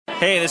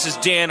Hey, this is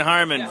Dan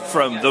Harmon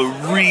from The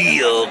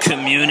Real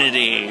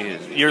Community.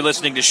 You're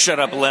listening to Shut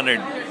Up,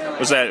 Leonard.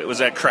 Was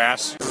that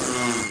crass?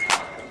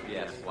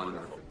 Yes,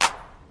 wonderful.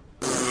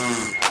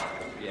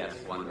 Yes,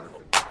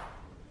 wonderful.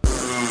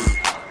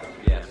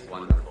 Yes,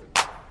 wonderful.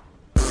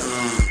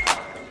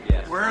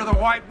 Yes. Where are the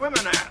white women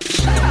at?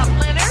 Shut up,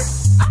 Leonard.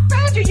 I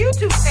found your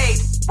YouTube page.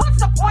 What's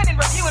the point in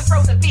reviewing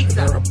frozen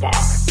pizza? You're a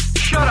boss.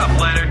 Shut up,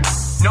 Leonard.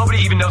 Nobody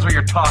even knows what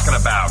you're talking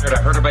about. I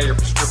heard about your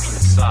prescription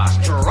sauce.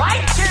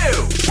 Strike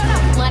two. Shut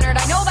up, Leonard.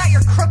 I know about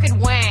your crooked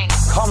wang.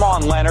 Come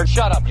on, Leonard.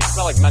 Shut up. You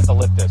smell like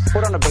mentholyptus.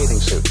 Put on a bathing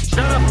suit. Shut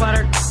up,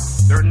 Leonard.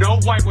 There are no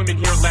white women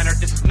here, Leonard.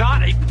 This is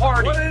not a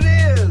party. What it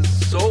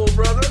is, soul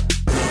brother?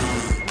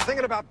 I'm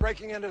thinking about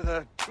breaking into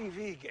the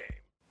TV game.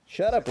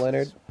 Shut up,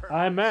 Leonard.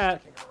 I'm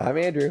Matt, I'm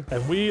Andrew.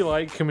 and we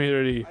like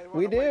Community.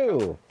 We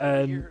do.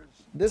 And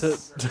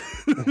This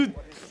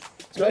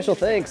special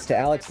thanks to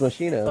Alex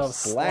Moschino of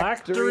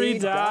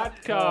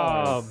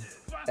Slacktory.com.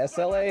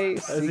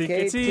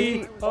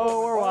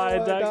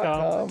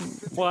 SLACKTORY.com.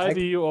 Why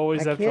do you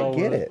always have I can't trouble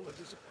get with it.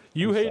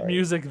 You hate sorry.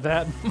 music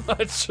that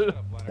much.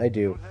 I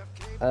do.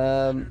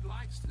 At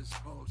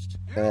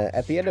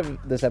the end of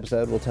this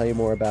episode, we'll tell you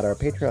more about our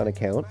Patreon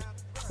account.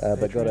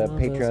 But go to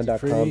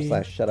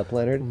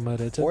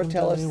patreon.com/shutupleonard or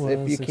tell us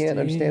if you can't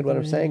understand what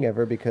I'm saying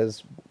ever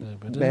because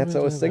Matt's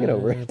always singing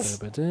over it.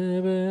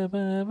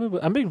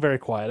 I'm being very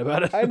quiet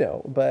about it. I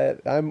know,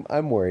 but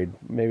I'm worried.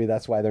 Maybe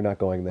that's why they're not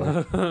going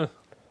there.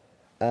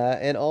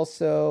 And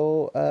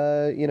also,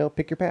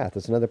 Pick Your Path.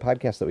 It's another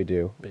podcast that we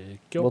do.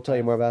 We'll tell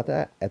you more about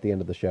that at the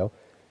end of the show.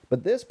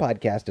 But this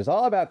podcast is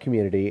all about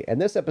community, and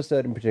this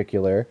episode in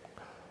particular...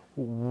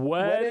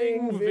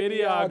 Wedding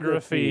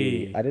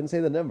Videography. I didn't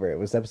say the number. It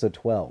was episode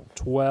 12.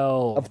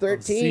 12. Of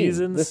 13.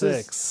 Season this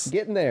 6. Is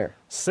getting there.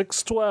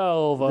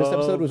 612. This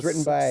episode was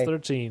written by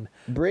 13.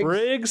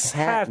 Briggs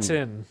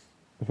Hatton.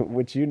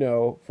 Which you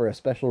know for a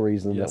special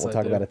reason Yes, that we'll I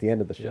talk do. about at the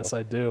end of the show. Yes,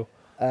 I do.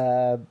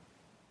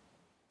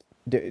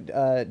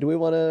 Do we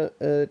want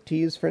to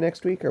tease for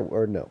next week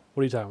or no?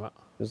 What are you talking about?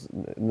 There's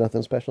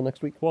nothing special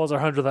next week? Well, it's our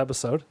 100th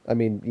episode. I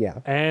mean, yeah.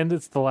 And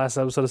it's the last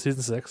episode of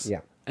season 6. Yeah.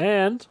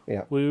 And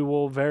Yeah. we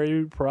will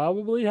very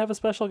probably have a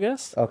special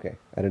guest. Okay.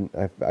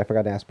 I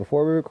forgot to ask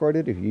before we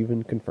recorded if you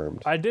even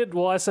confirmed. I did.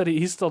 Well, I said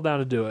he's still down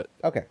to do it.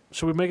 Okay.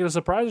 Should we make it a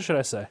surprise or should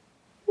I say?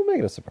 We'll make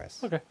it a surprise.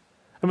 Okay.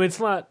 I mean,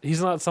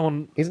 he's not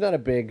someone, He's not a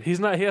big... he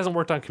hasn't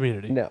worked on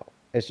Community. No.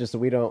 It's just that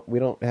we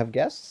don't have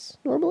guests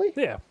normally.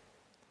 Yeah.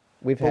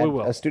 We've But had we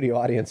will. a studio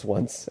audience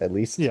once, at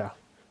least. Yeah.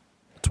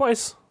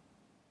 Twice.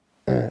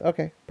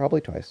 Okay. Probably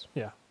twice.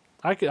 Yeah.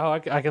 I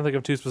can think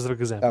of 2 specific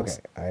examples.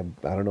 Okay. I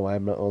don't know why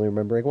I'm not only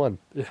remembering one.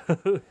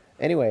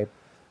 Anyway,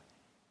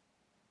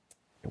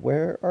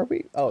 where are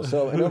we? Oh,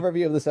 so an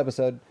overview of this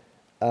episode.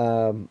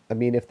 I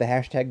mean, if the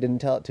hashtag didn't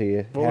tell it to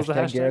you, What was the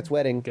hashtag? Garrett's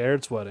wedding.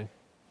 Garrett's wedding.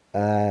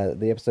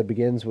 The episode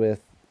begins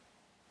with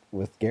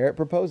Garrett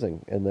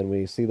proposing, and then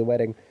we see the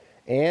wedding.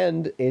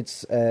 And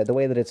it's the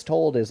way that it's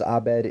told is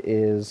Abed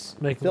is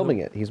filming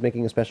it. He's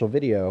making a special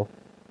video.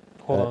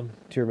 Hold on.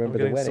 To remember I'm the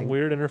getting wedding. some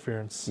weird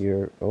interference.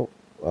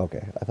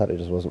 Okay. I thought it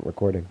just wasn't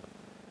recording.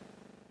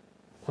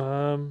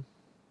 It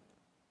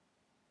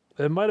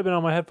might have been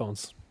on my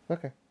headphones.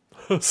 Okay.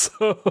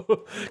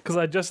 So, because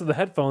I adjusted the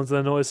headphones and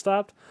the noise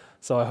stopped.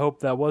 So I hope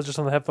that was just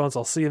on the headphones.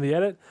 I'll see in the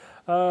edit.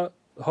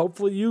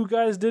 Hopefully you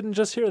guys didn't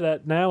just hear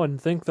that now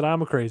and think that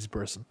I'm a crazy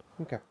person.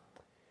 Okay.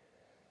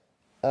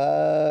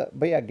 But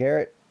yeah,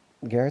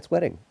 Garrett's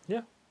wedding.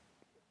 Yeah.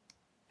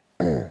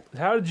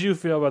 How did you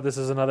feel about this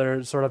as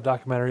another sort of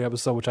documentary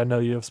episode, which I know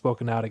you have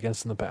spoken out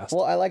against in the past?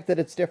 Well, I like that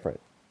it's different.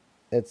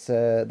 It's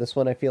this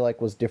one I feel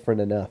like was different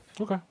enough.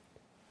 Okay.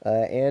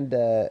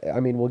 I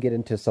mean, we'll get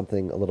into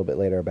something a little bit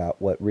later about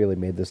what really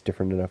made this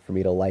different enough for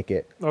me to like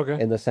it. Okay.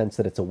 In the sense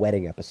that it's a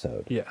wedding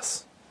episode.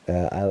 Yes.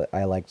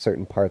 I like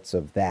certain parts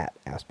of that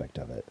aspect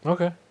of it.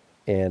 Okay.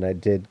 And I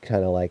did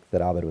kind of like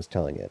that Abed was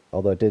telling it.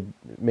 Although it did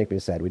make me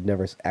sad. We'd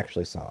never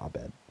actually saw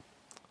Abed.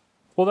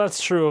 Well,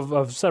 that's true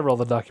of several of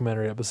the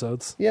documentary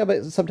episodes. Yeah,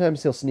 but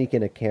sometimes he'll sneak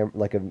in a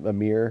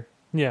mirror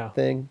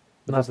thing.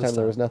 But Not this time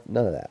there was none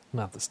of that.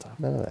 Not this time.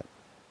 None of that.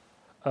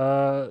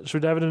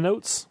 Should we dive into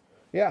notes?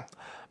 Yeah.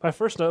 My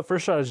first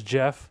shot is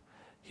Jeff.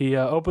 He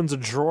opens a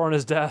drawer on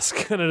his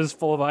desk and it is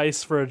full of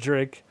ice for a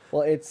drink.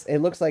 Well,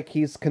 it looks like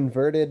he's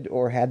converted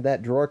or had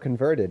that drawer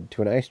converted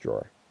to an ice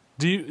drawer.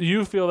 Do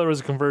you feel there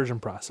was a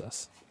conversion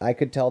process? I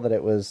could tell that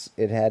it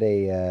had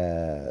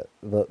the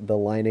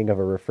lining of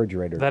a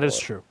refrigerator. That door. is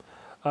true.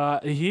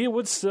 He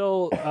would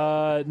still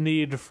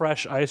need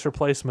fresh ice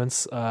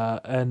replacements.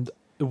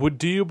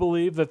 Do you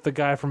believe that the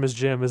guy from his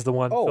gym is the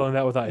one filling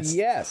that with ice?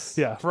 Yes.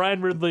 Yeah,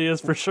 Ryan Ridley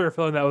is for sure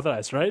filling that with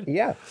ice, right?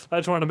 Yeah. I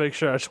just wanted to make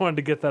sure. I just wanted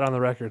to get that on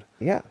the record.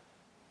 Yeah.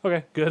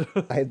 Okay, good.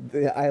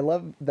 I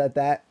love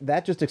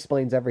that just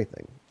explains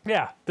everything.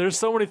 Yeah, there's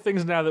so many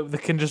things now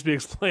that can just be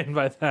explained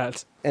by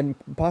that. And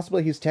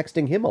possibly he's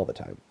texting him all the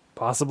time.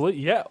 Possibly,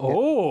 yeah.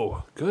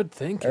 Oh, good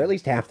thinking. Or at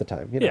least half the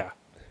time. You know? Yeah,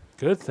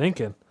 good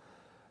thinking.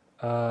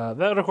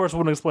 That, of course,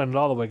 wouldn't explain it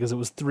all the way because it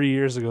was 3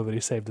 years ago that he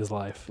saved his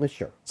life.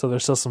 Sure. So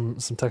there's still some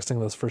texting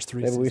those first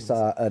three Maybe seasons. we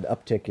saw an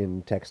uptick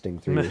in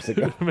texting 3 years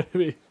ago.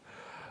 Maybe.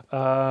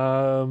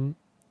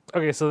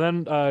 Okay, so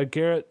then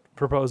Garrett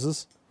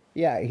proposes.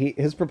 Yeah,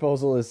 his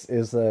proposal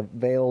is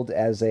veiled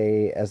as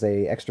a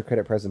extra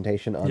credit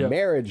presentation on Yep.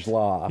 marriage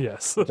law.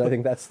 Yes. Which I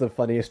think that's the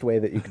funniest way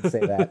that you can say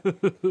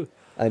that.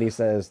 And he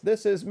says,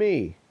 "This is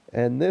me,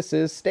 and this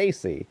is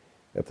Stacy,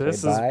 played This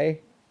is by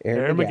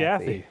Aaron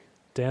McGathey."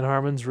 Dan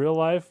Harmon's real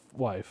life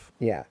wife.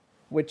 Yeah,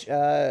 which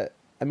I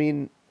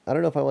mean, I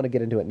don't know if I want to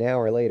get into it now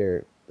or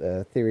later.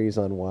 Theories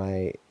on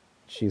why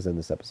she's in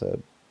this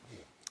episode.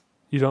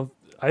 You don't...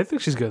 I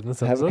think she's good in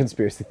this I have a episode.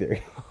 conspiracy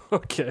theory.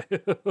 Okay.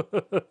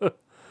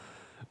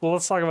 Well,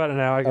 let's talk about it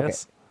now, I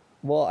guess.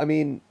 Well, I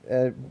mean,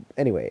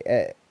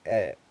 anyway.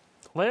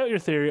 Lay out your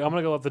theory. I'm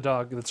going to go let the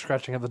dog that's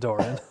scratching at the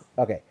door in.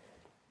 Okay.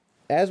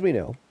 As we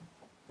know,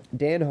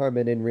 Dan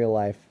Harmon in real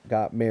life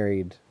got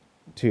married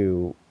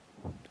to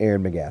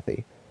Aaron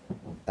McGathey.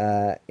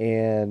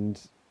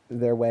 And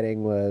their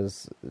wedding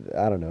was,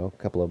 I don't know,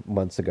 a couple of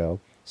months ago.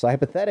 So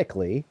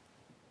hypothetically,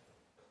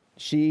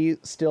 she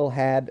still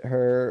had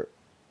her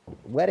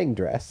wedding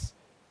dress.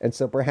 And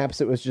so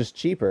perhaps it was just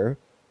cheaper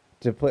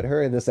to put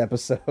her in this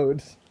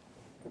episode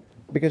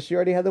because she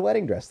already had the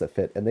wedding dress that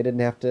fit, and they didn't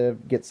have to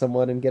get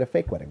someone and get a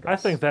fake wedding dress.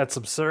 I think that's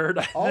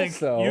absurd.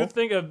 Also, you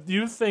think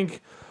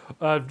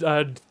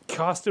a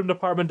costume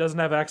department doesn't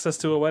have access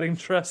to a wedding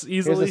dress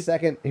easily?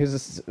 Here's a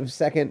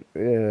second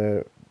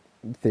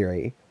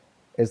theory,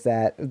 is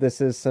that this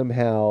is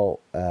somehow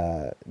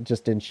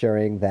just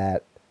ensuring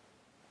that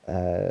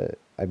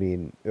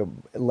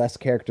less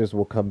characters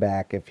will come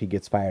back if he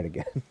gets fired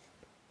again.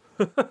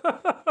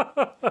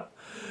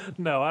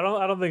 No, I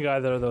don't think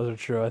either of those are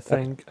true. I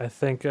think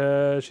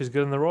she's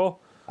good in the role.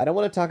 I don't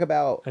want to talk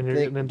about... And you're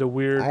getting into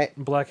weird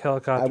black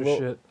helicopter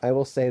shit. I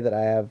will say that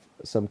I have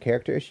some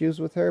character issues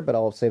with her, but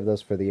I'll save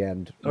those for the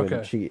end when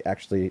Okay. she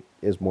actually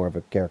is more of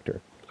a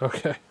character.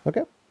 Okay.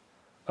 Okay.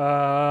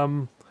 I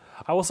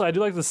will say I do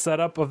like the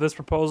setup of this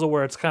proposal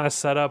where it's kind of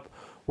set up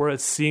where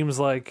it seems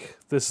like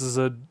this is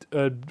a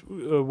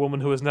woman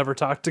who has never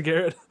talked to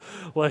Garrett.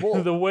 Like,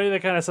 the way they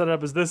kind of set it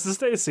up is, this is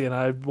Stacy and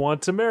I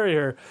want to marry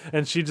her,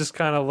 and she just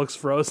kind of looks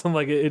frozen.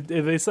 Like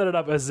they set it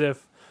up as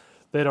if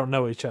they don't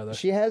know each other.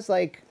 She has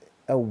like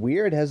a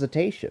weird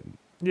hesitation.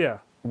 Yeah.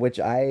 Which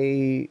that's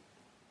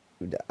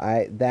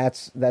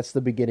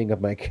the beginning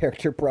of my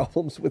character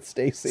problems with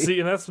Stacy. See,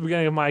 and that's the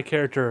beginning of my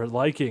character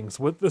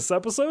likings with this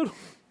episode.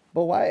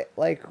 But why?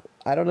 Like,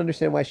 I don't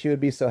understand why she would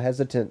be so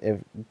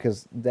hesitant.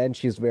 Because then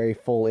she's very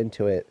full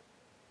into it,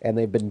 and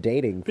they've been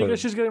dating. Because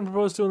she's getting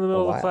proposed to in the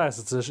middle of the while. class.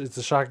 It's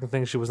a shocking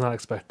thing she was not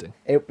expecting.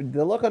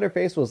 The look on her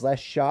face was less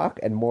shock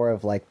and more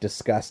of like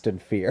disgust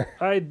and fear.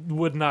 I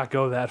would not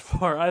go that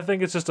far. I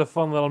think it's just a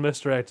fun little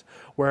misdirect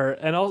where,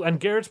 and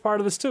Garrett's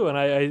part of this too, and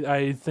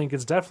I think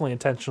it's definitely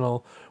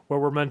intentional where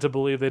we're meant to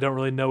believe they don't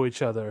really know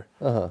each other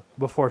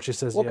before she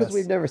says Well, yes. because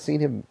we've never seen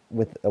him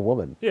with a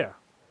woman. Yeah.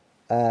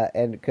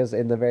 And because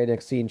in the very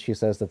next scene, she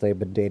says that they've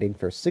been dating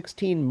for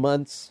 16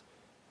 months,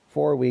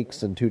 4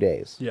 weeks, and 2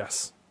 days.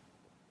 Yes.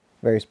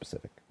 Very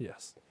specific.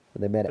 Yes.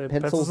 And they met at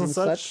Pencils and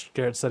Such.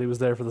 Garrett said he was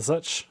there for the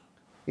such.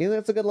 You think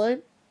that's a good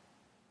line?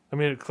 I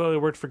mean, it clearly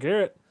worked for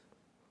Garrett.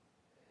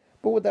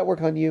 But would that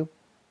work on you?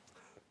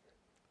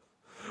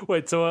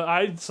 Wait, so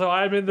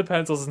I'm in the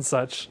Pencils and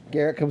Such.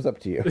 Garrett comes up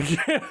to you.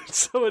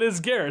 So it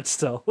is Garrett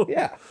still.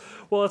 Yeah.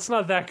 Well, it's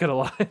not that good a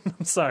line.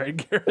 I'm sorry,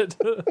 Garrett.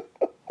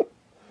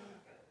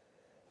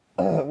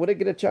 Would it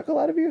get a chuckle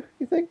out of you,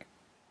 you think?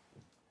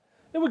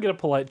 It would get a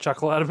polite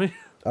chuckle out of me.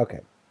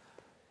 Okay.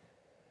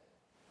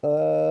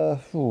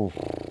 What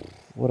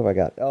have I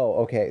got? Oh,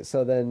 okay.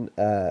 So then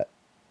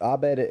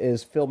Abed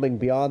is filming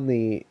beyond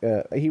the...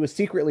 he was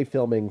secretly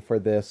filming for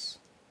this,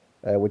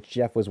 which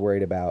Jeff was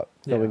worried about,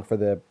 filming for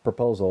the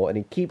proposal, and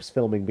he keeps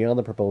filming beyond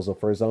the proposal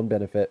for his own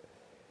benefit.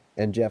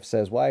 And Jeff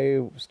says, "Why are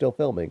you still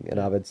filming?" And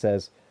Abed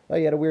says, "Oh,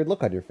 you had a weird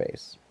look on your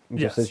face." And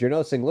Jeff says, "You're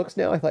noticing looks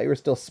now? I thought you were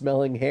still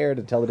smelling hair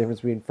to tell the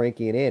difference between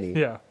Frankie and Annie."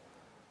 Yeah.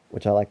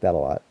 Which I like that a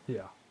lot.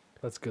 Yeah.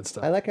 That's good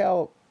stuff. I like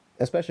how,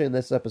 especially in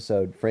this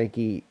episode,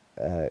 Frankie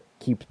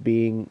keeps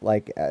being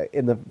like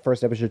in the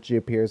first episode she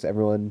appears,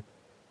 everyone,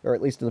 or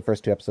at least in the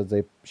first 2 episodes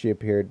she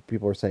appeared,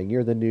 people were saying,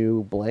 "You're the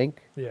new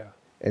blank." Yeah.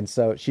 And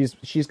so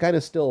she's kind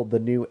of still the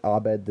new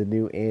Abed, the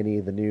new Annie,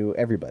 the new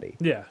everybody.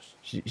 Yeah.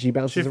 She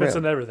bounces She fits around.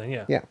 into everything.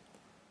 Yeah. Yeah.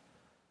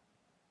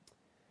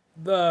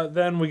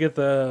 Then we get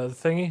the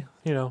thingy,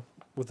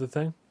 with the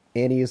thing.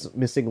 Annie's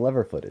missing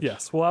lover footage.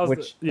 Yes. Well,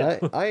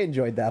 I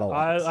enjoyed that a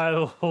lot. I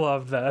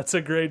loved that. That's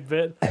a great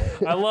bit.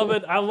 I love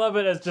it. I love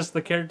it as just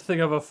the character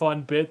thing of a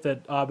fun bit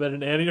that Abed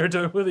and Annie are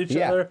doing with each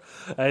other.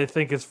 I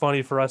think it's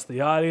funny for us,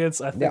 the audience.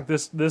 I think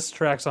this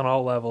tracks on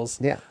all levels.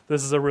 Yeah.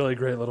 This is a really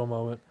great little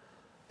moment.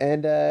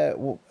 And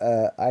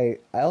I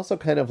also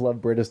kind of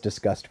love Britta's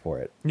disgust for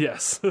it.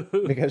 Yes.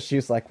 Because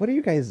she's like, "What are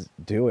you guys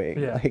doing?"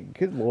 Yeah. Like,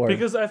 good Lord.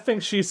 Because I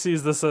think she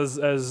sees this as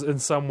in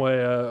some way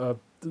a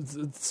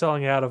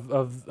selling out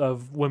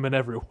of women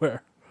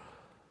everywhere.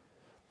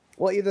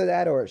 Well, either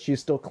that or she's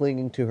still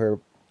clinging to her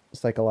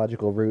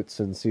psychological roots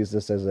and sees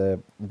this as a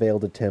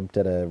veiled attempt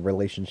at a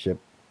relationship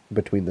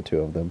between the two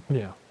of them.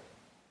 Yeah.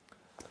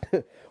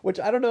 Which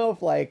I don't know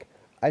if, like,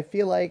 I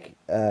feel like,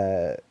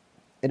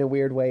 in a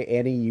weird way,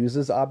 Annie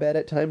uses Abed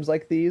at times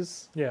like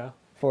these. Yeah.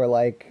 For,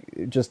 like,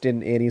 just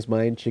in Annie's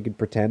mind, she could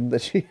pretend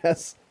that she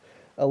has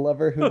a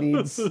lover who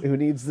needs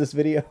this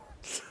video.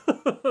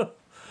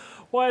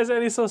 Why is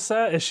Annie so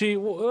sad? Is she?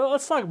 Well,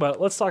 let's talk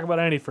about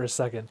Annie for a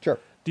second. Sure.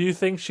 Do you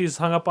think she's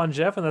hung up on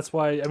Jeff, and that's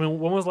why? I mean,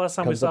 when was the last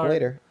time we saw her?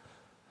 Later.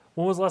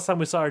 When was the last time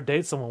we saw her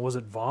date someone? Was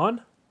it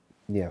Vaughn?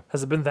 Yeah.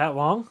 Has it been that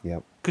long?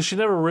 Yep. Because she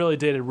never really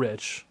dated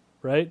Rich,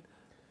 right?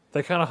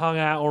 They kind of hung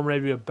out, or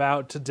maybe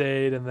about to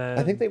date, and then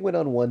I think they went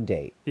on one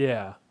date.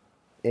 Yeah.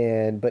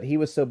 But he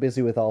was so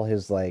busy with all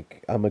his,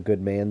 like, I'm a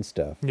good man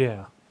stuff.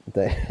 Yeah.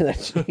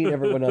 That he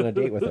never went on a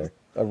date with her.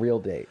 A real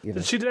date. You know?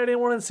 Did she date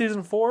anyone in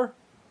season 4?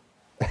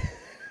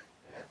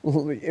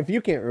 If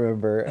you can't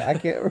remember, I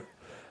can't.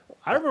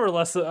 I remember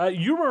less.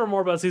 You remember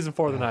more about season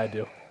 4 than I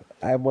do.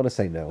 I want to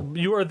say no.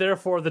 You are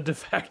therefore the de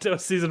facto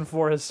season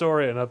 4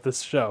 historian of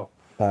this show.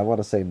 I want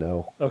to say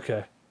no.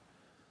 Okay.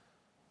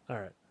 All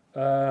right.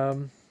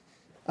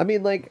 I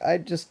mean, like, I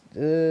just,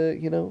 I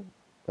don't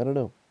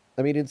know.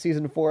 I mean, in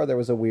season 4, there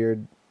was a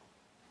weird,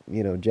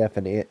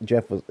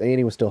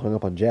 Annie was still hung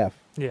up on Jeff.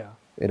 Yeah.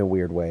 In a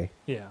weird way.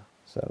 Yeah.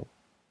 So,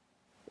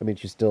 I mean,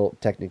 she still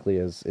technically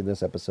is in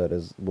this episode,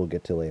 as we'll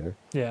get to later.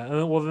 Yeah, and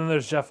then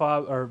there's Jeff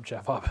Abed,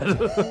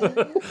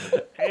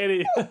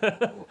 Annie,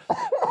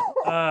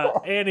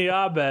 Annie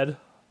Abed,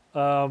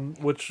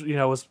 which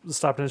was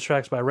stopped in his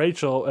tracks by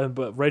Rachel,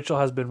 but Rachel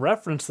has been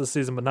referenced this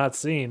season but not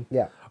seen.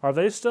 Yeah, are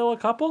they still a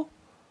couple?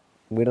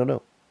 We don't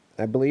know.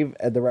 I believe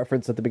the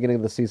reference at the beginning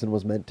of the season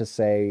was meant to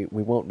say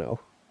we won't know.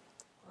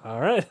 All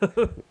right.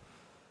 Well,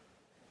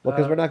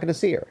 because we're not going to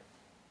see her.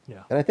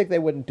 Yeah. And I think they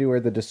wouldn't do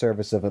her the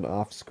disservice of an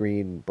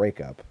off-screen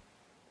breakup.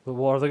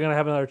 Well, are they going to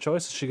have another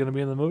choice? Is she going to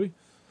be in the movie?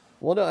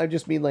 Well, no, I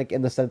just mean, like,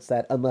 in the sense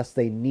that unless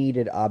they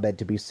needed Abed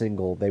to be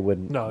single, they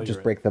wouldn't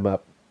just break them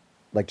up,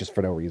 like, just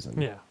for no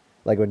reason. Yeah.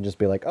 Like, it wouldn't just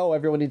be like, oh,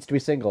 everyone needs to be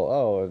single.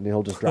 Oh, and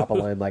he'll just drop a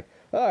line like,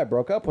 oh, I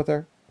broke up with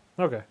her.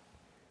 Okay.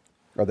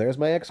 Or there's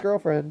my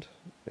ex-girlfriend.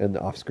 And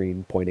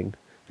off-screen pointing.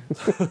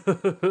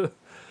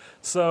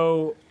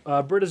 So,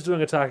 Britta's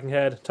doing a talking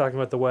head, talking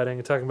about the wedding,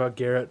 and talking about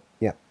Garrett.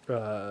 Yeah.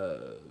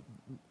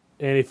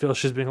 Annie feels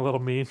she's being a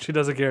little mean. She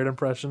does a Garrett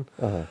impression.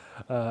 Uh-huh.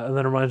 And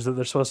then reminds that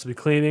they're supposed to be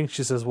cleaning.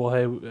 She says, well,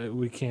 hey,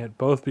 we can't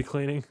both be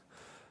cleaning.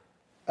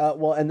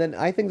 Well, and then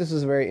I think this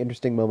is a very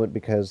interesting moment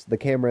because the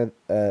camera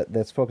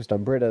that's focused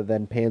on Britta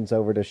then pans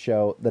over to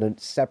show that a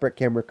separate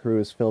camera crew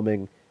is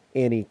filming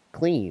Annie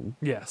clean.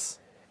 Yes.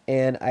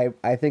 And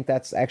I think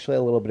that's actually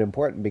a little bit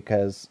important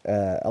because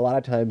a lot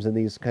of times in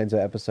these kinds of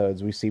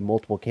episodes, we see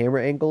multiple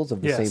camera angles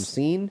of the same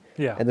scene.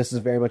 Yeah. And this is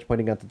very much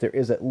pointing out that there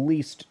is at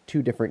least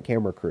 2 different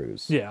camera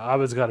crews. Yeah,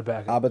 Abed's got a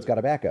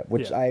backup.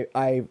 Which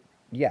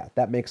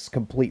that makes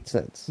complete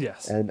sense.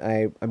 Yes. And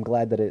I'm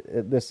glad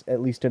that this, at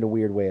least in a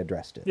weird way,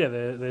 addressed it. Yeah,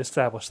 they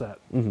established that.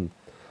 Mm-hmm.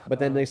 But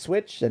then they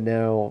switch, and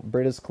now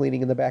Britta's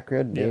cleaning in the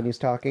background, and Annie's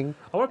talking.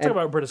 I want to talk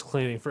about Britta's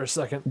cleaning for a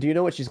second. Do you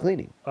know what she's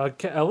cleaning? A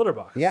litter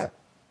box. Yeah.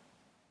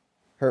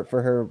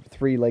 For her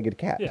 3-legged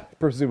cat,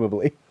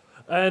 presumably.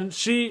 And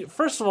she,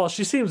 first of all,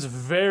 she seems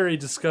very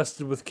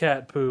disgusted with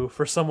cat poo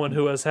for someone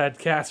who has had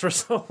cats for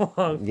so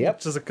long,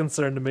 which is a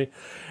concern to me.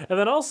 And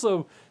then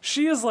also,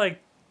 she is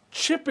like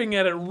chipping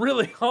at it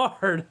really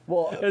hard,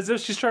 as if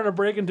she's trying to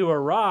break into a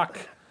rock.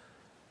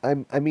 I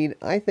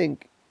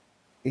think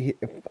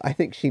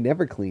she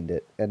never cleaned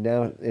it, and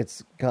now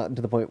it's gotten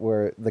to the point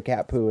where the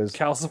cat poo is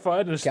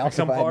calcified and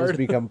has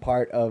become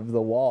part of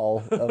the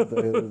wall of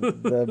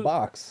the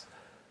box.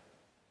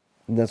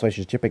 And that's why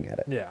she's chipping at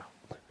it. Yeah.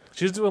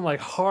 She's doing like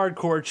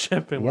hardcore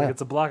chipping, like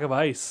it's a block of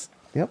ice.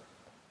 Yep.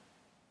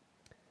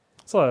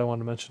 That's all I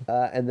wanted to mention.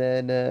 And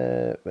then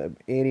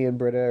Annie and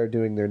Britta are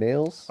doing their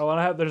nails. Oh,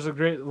 and there's a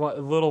great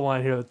little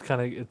line here that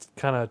it's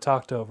kind of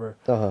talked over.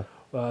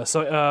 Uh-huh.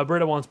 So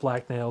Britta wants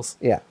black nails.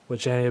 Yeah.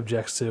 Which Annie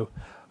objects to.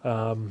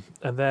 And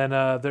then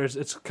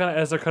it's kind of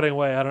as they're cutting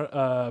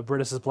away.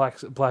 Britta says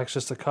black's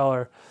just a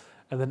color,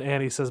 and then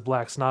Annie says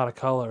black's not a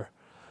color.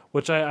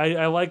 Which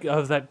I like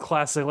of that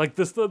classic, like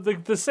this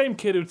the same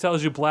kid who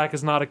tells you black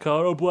is not a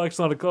color. Oh, black's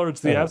not a color;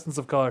 it's the absence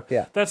of color.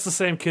 Yeah, that's the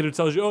same kid who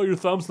tells you, oh, your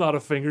thumb's not a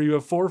finger; you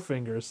have 4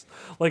 fingers.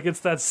 Like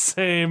it's that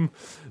same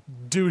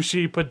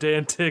douchey,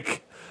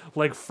 pedantic,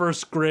 like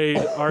first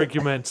grade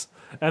argument,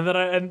 and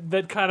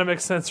that kind of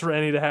makes sense for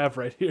Annie to have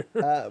right here.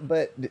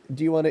 But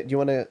do you want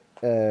to?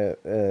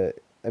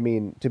 I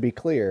mean, to be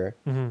clear,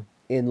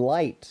 in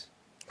light.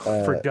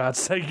 For God's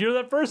sake, you're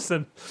that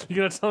person. You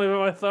gonna tell me about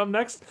my thumb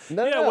next?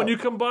 No. When you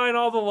combine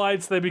all the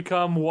lights, they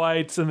become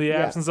white, and the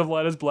absence of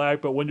light is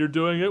black. But when you're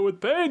doing it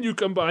with pain, you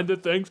combine the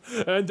things,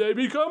 and they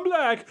become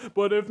black.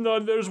 But if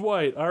none, there's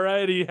white. All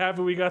right, are you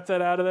happy we got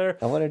that out of there?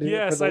 I want to do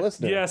it for the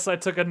listener. Yes, I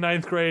took a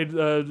 9th grade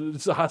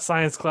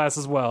science class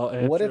as well.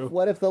 Andrew.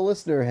 What if the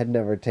listener had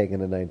never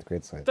taken a 9th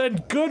grade science?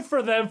 Then good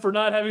for them for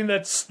not having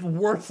that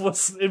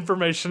worthless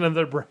information in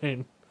their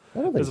brain. I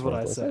don't think is it's what I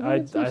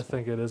worthless. say. I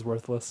think it is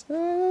worthless. I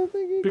don't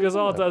think you Because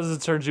can all do it does is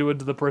it turns you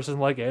into the person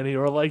like Annie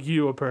or like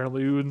you,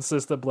 apparently, who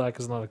insists that black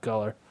is not a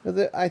color.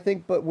 I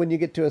think, but when you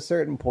get to a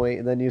certain point,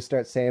 and then you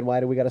start saying, "Why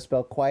do we got to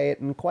spell quiet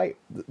and quite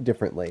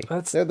differently?"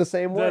 They're the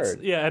same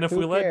word. Yeah, and if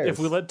Who we cares?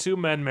 let two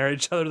men marry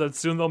each other, then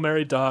soon they'll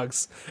marry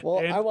dogs. Well,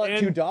 And- I want and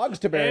two dogs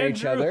to marry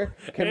each Andrew- other.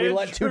 Can we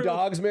let two Andrew-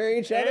 dogs marry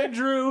each other?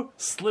 Andrew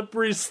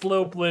Slippery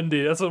Slope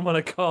Lindy. That's what I'm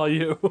gonna call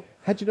you.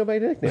 How'd you know my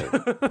nickname?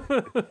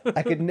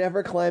 I could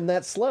never climb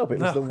that slope. It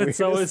was the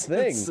weirdest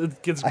thing.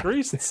 It gets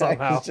greased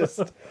somehow.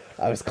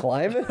 I was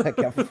climbing. I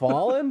kept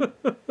falling.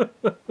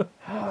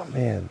 Oh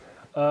man.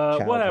 What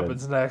Childhood.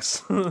 happens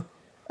next?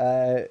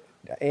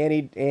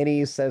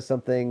 Annie says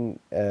something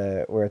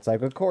where it's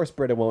like, "Of course,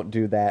 Britta won't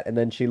do that," and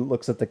then she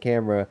looks at the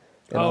camera.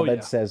 And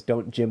Abed says,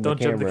 "Don't jim the Don't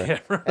camera." jim the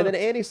camera. And then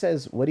Annie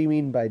says, "What do you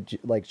mean by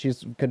like?"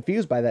 She's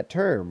confused by that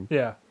term.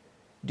 Yeah.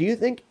 Do you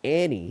think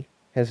Annie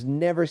has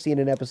never seen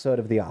an episode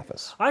of The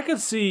Office? I could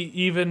see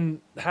even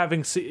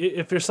having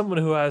if you're someone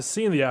who has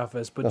seen The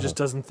Office but just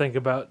doesn't think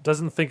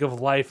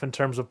of life in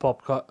terms of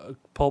pop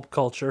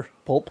culture,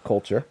 pop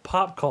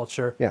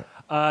culture. Yeah.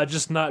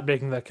 Just not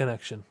making that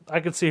connection. I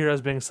could see her as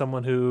being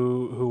someone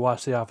who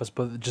watched The Office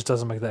but just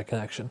doesn't make that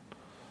connection.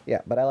 Yeah,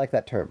 but I like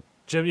that term.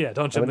 Jim, yeah,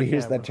 don't I'm jim the going to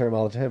use camera. that term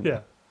all the time.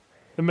 Yeah,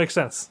 it makes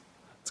sense.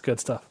 It's good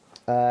stuff.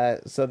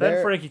 So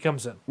Then Frankie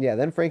comes in. Yeah,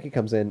 then Frankie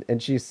comes in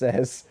and she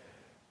says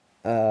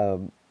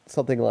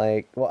something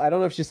like, well, I don't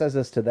know if she says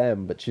this to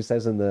them, but she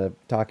says in the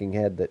talking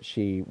head that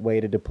she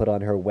waited to put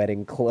on her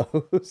wedding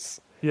clothes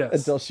Yes.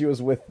 until she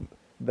was with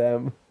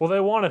them. Well, they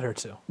wanted her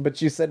to. But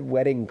she said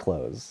wedding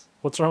clothes.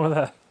 What's wrong with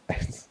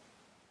that?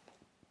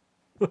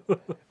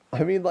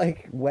 I mean,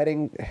 like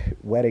wedding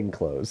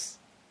clothes.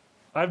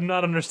 I'm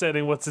not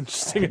understanding what's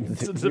interesting.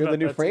 You're the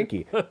new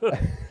Frankie.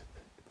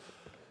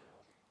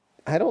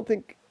 I don't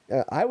think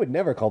I would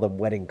never call them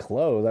wedding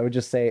clothes. I would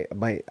just say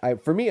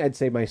for me, I'd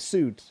say my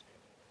suit.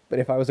 But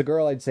if I was a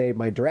girl, I'd say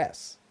my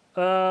dress.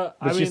 But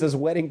she says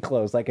wedding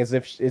clothes, like as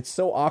if it's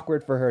so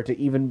awkward for her to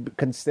even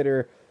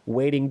consider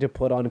waiting to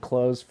put on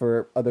clothes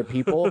for other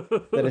people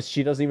that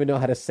she doesn't even know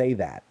how to say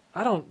that.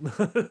 I don't.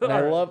 And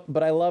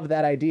I love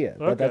that idea.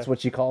 But Okay. that's what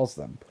she calls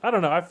them. I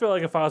don't know. I feel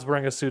like if I was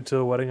wearing a suit to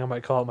a wedding, I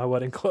might call it my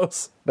wedding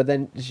clothes. But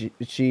then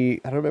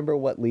she I don't remember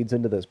what leads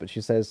into this, but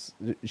she says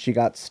she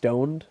got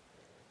stoned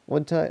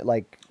one time,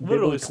 like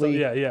Literally biblically.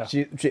 yeah.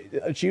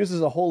 She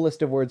uses a whole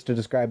list of words to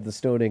describe the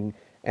stoning,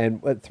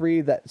 and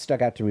three that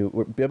stuck out to me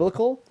were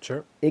biblical,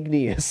 Sure.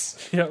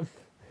 igneous, Yep.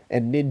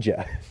 and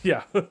ninja.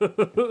 Yeah.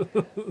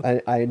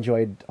 I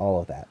enjoyed all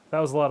of that. That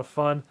was a lot of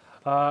fun.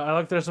 I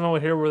like there's a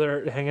moment here where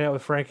they're hanging out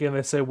with Frankie and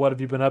they say, "What have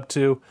you been up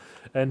to?"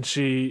 And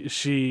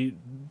she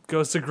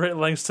goes to great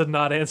lengths to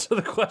not answer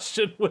the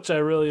question, which I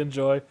really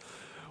enjoy.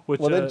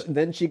 Which Well,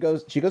 then she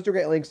goes to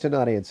great lengths to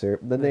not answer.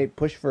 Then they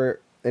push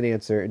for an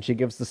answer, and she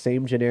gives the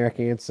same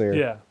generic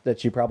answer that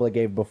she probably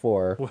gave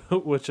before,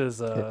 which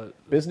is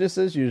business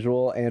as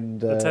usual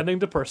and attending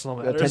to personal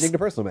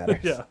matters.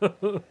 Yeah.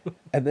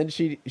 And then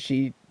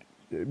she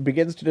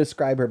begins to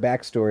describe her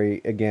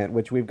backstory again,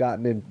 which we've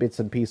gotten in bits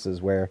and pieces,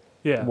 where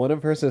one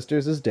of her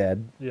sisters is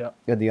dead,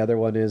 and the other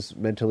one is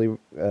mentally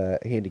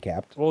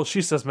handicapped. Well,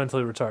 she says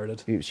mentally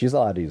retarded. She's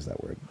allowed to use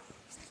that word.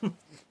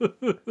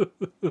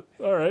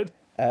 All right.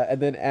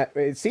 And then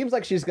it seems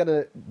like she's going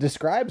to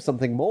describe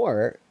something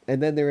more,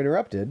 and then they're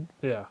interrupted.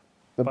 Yeah.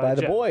 By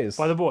the boys.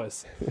 By the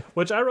boys.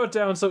 Which I wrote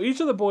down. So each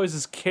of the boys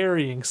is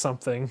carrying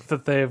something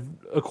that they've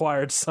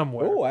acquired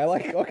somewhere. Oh,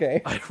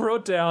 okay. I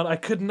wrote down, I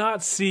could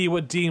not see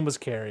what Dean was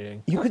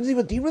carrying. You couldn't see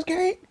what Dean was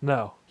carrying?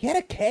 No. He had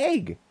a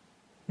keg.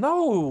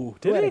 No.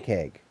 Did he? Had a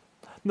keg.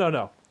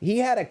 No. He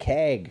had a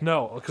keg.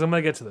 No, because I'm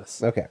going to get to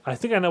this. Okay. I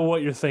think I know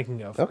what you're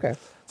thinking of. Okay.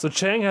 So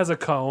Chang has a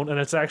cone, and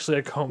it's actually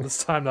a cone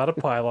this time, not a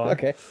pylon.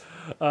 Okay.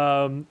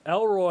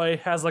 Elroy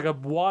has like a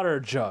water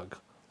jug.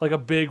 Like a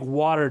big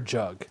water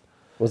jug.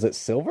 Was it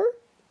silver?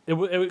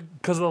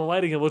 Because of the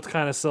lighting, it looked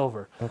kind of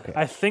silver. Okay.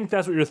 I think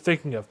that's what you're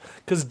thinking of.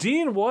 Because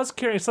Dean was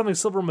carrying something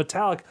silver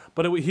metallic,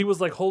 but he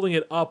was like holding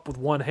it up with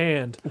one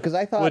hand. Because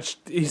I thought... Which,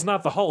 he's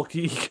not the Hulk.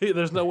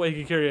 There's no way he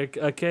can carry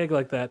a keg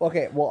like that.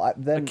 Okay, well,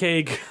 then... A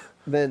keg.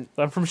 Then...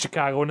 I'm from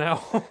Chicago now.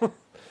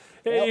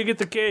 Hey, you get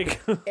the keg.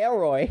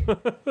 Elroy,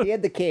 he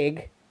had the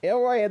keg.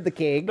 Elroy had the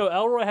keg. No,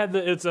 Elroy had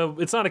it's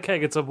not a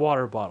keg, it's a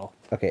water bottle.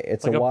 Okay,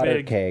 it's like a water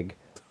big keg.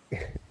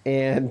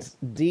 And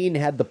Dean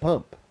had the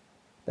pump.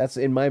 That's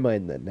in my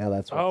mind then. Now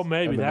that's what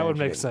maybe. I'm that would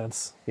make imagining.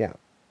 sense. Yeah.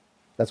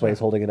 That's why he's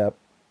holding it up.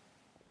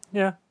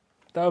 Yeah,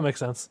 that would make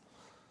sense.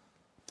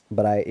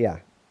 But I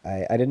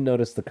didn't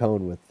notice the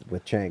cone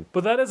with Chang.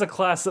 But that is a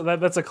classic.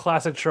 That's a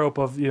classic trope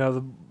of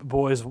the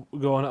boys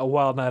going a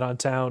wild night on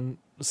town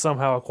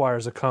somehow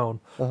acquires a cone.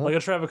 Like a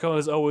traffic cone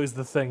is always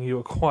the thing you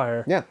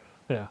acquire. Yeah.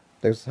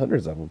 There's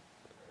hundreds of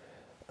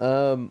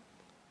them.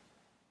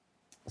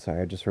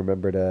 Sorry, I just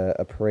remembered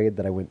a parade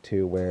that I went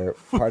to where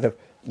part of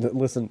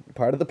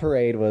the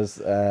parade was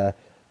there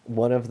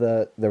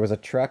was a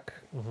truck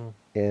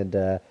and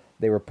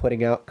they were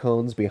putting out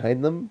cones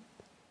behind them,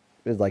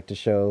 like to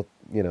show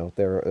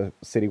they're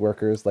city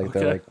workers, like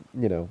they're Okay.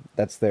 like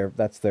that's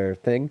their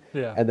thing.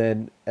 Yeah. And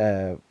then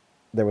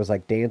there was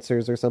like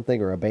dancers or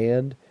something or a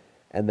band,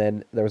 and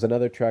then there was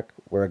another truck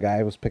where a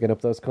guy was picking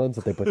up those cones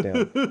that they put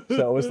down.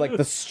 So it was like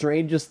the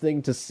strangest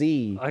thing to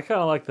see. I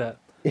kind of like that.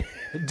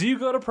 Do you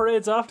go to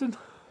parades often?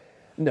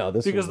 No,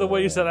 this Because was, the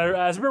way you said, I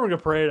remember a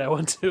parade I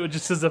went to,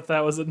 just as if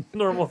that was a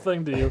normal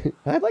thing to you.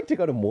 I'd like to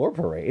go to more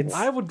parades.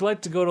 I would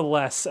like to go to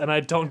less, and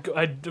I don't.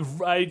 I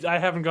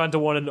haven't gone to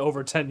one in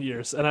over 10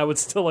 years, and I would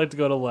still like to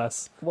go to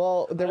less.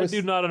 Well, I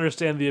do not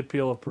understand the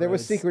appeal of parades. there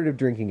was secretive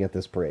drinking at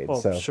this parade,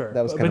 Well, so sure,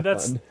 that was kind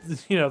of fun.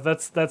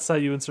 that's how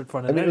you insert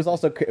fun. I mean,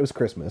 it was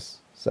Christmas,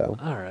 so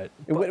all right.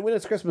 when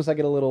it's Christmas, I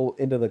get a little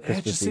into the It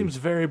Christmas. just seems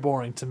very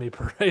boring to me.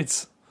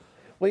 Parades.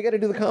 Well, you got to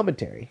do the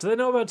commentary. Do they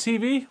know about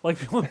TV? Like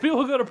when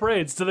people go to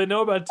parades, do they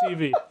know about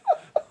TV?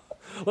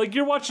 Like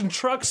you're watching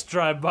trucks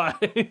drive by.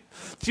 Do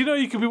you know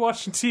you could be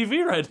watching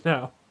TV right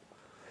now?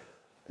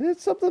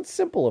 It's something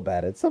simple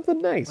about it.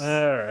 Something nice.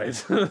 All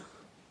right.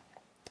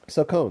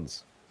 So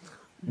cones,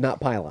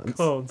 not pylons.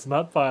 Cones,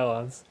 not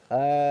pylons.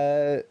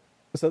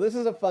 So this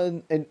is a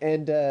fun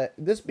and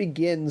this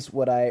begins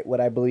what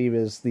I believe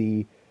is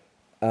the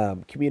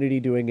community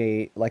doing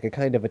a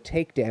kind of a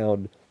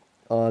takedown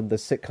on the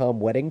sitcom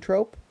wedding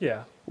trope,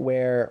 Yeah.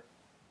 where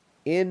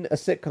in a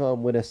sitcom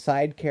when a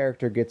side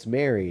character gets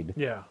married,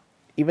 Yeah.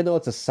 even though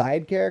it's a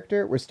side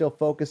character, we're still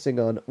focusing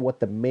on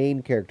what the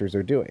main characters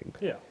are doing.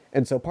 Yeah.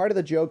 And so part of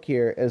the joke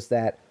here is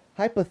that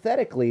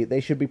hypothetically they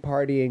should be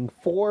partying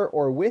for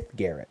or with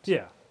Garrett.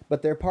 Yeah.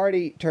 But their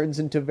party turns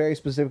into very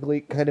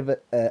specifically kind of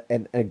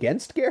an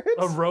against Garrett.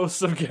 A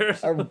roast of Garrett.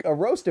 a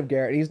roast of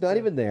Garrett. He's not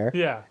even there.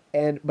 Yeah.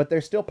 But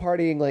they're still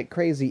partying like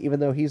crazy, even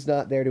though he's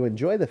not there to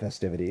enjoy the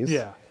festivities.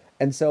 Yeah.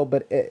 And so,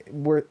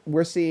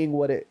 we're seeing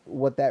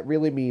what that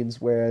really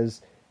means.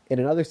 Whereas in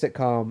another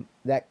sitcom,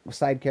 that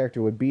side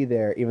character would be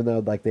there, even though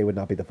like they would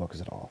not be the focus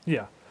at all.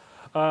 Yeah.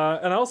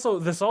 And also,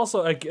 this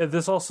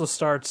also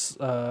starts.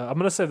 I'm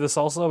gonna say this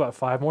also about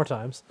 5 more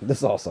times.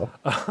 This also.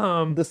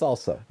 This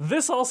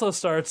also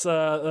starts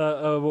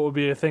what would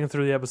be a thing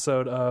through the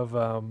episode of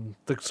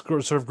the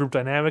sort of group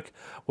dynamic.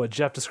 What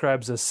Jeff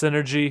describes as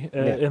synergy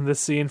in this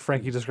scene,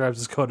 Frankie describes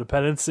as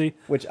codependency.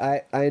 Which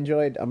I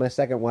enjoyed. On my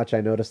second watch,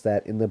 I noticed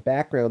that in the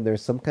background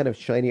there's some kind of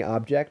shiny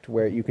object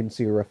where you can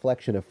see a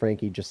reflection of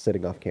Frankie just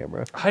sitting off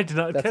camera. I did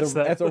not catch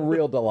that. That's a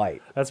real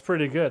delight. That's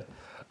pretty good.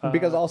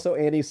 Because also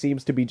Annie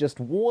seems to be just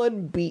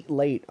one beat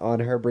late on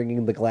her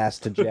bringing the glass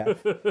to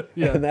Jeff.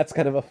 Yeah. And that's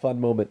kind of a fun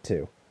moment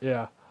too.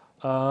 Yeah.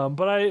 But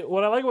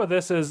what I like about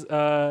this is,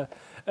 and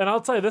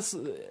I'll tell you this,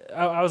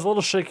 I was a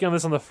little shaky on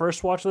this on the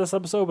first watch of this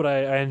episode, but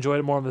I enjoyed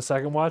it more on the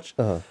second watch.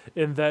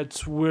 In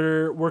that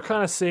we're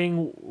kind of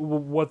seeing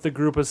what the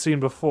group has seen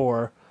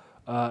before,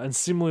 and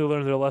seemingly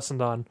learned their lesson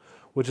on,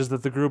 which is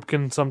that the group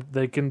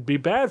can be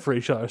bad for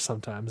each other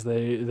sometimes.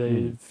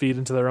 They feed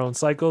into their own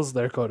cycles.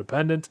 They're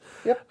codependent.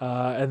 Yep.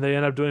 And they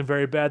end up doing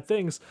very bad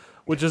things,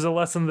 which is a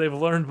lesson they've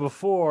learned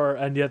before,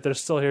 and yet they're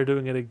still here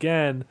doing it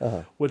again.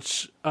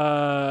 Which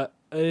I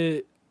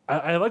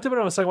liked about it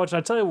on the second watch. And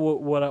I tell you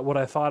what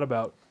I thought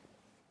about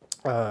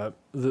the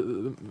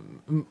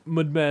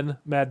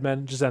Mad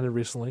Men just ended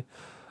recently.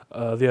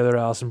 The other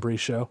Alison Brie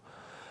show.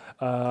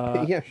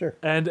 Yeah, sure.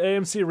 And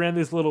AMC ran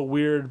these little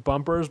weird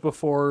bumpers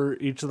before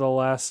each of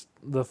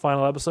the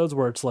final episodes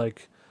where it's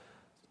like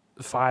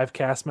 5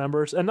 cast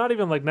members, and not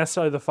even like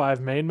necessarily the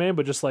 5 main,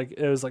 but just like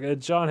it was like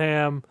John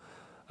Hamm,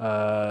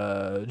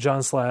 John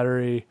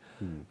Slattery,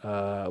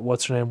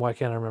 what's her name? Why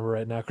can't I remember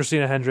right now?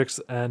 Christina Hendricks,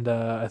 and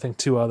I think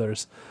 2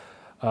 others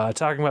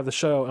talking about the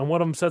show. And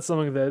one of them said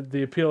something that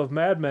the appeal of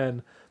Mad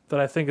Men that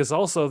I think is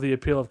also the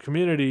appeal of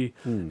Community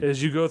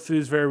is you go through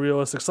these very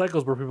realistic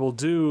cycles where people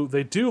do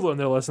learn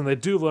their lesson, they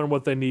do learn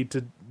what they need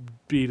to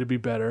be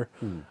better,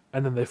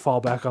 and then they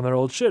fall back on their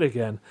old shit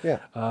again. Yeah.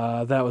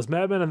 That was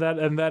Mad Men,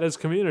 and that is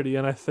Community,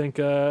 and I think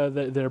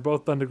they're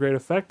both done to great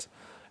effect,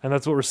 and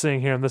that's what we're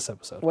seeing here in this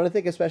episode. Well, I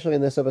think especially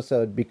in this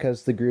episode,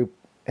 because the group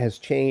has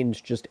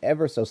changed just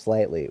ever so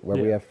slightly, where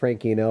we have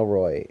Frankie and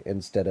Elroy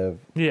instead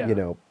of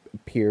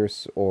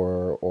Pierce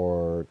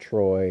or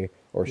Troy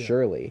or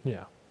Shirley.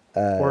 Yeah.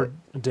 Or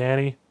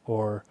Danny,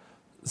 or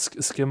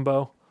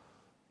Skimbo.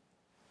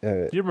 Do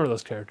you remember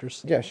those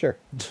characters? Yeah, sure.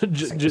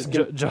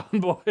 John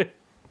Boy.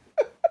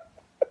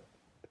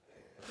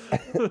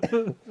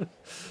 You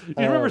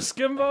remember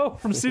Skimbo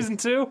from season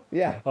 2?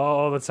 Yeah.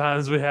 Oh, the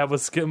times we have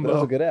with Skimbo. That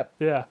was a good ep.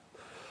 Yeah.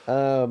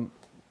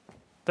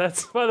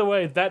 That's, by the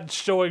way, that's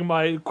showing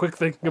my quick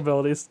thinking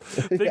abilities.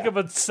 Think of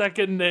a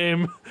second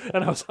name,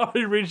 and I was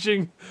already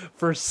reaching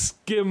for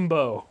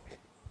Skimbo.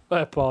 I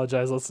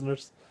apologize,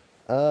 listeners.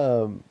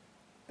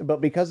 But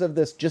because of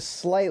this just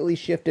slightly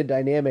shifted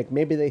dynamic,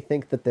 maybe they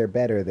think that they're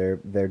better.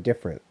 They're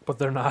different. But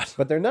they're not.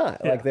 But they're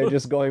not. Yeah. Like, they're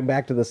just going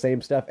back to the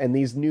same stuff. And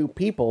these new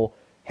people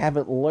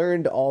haven't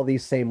learned all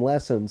these same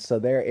lessons, so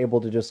they're able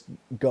to just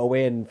go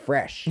in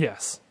fresh.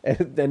 Yes.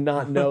 And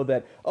not know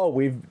that,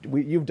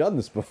 you've done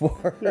this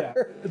before. Yeah.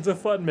 It's a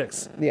fun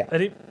mix. Yeah.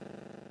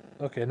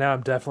 Okay, now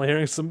I'm definitely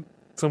hearing some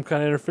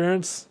kind of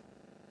interference.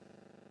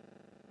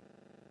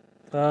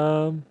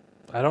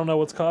 I don't know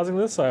what's causing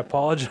this. I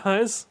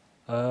apologize.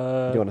 Do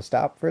you want to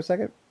stop for a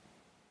second?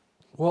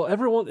 Well,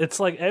 it's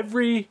like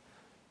every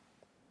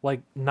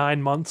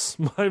 9 months,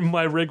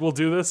 my rig will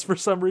do this for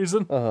some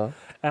reason, and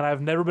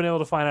I've never been able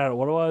to find out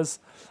what it was.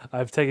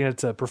 I've taken it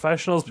to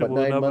professionals. But People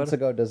who 9 know months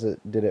better. ago,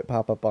 did it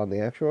pop up on the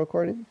actual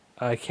recording?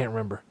 I can't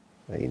remember.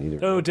 You need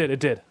to Oh, it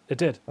did.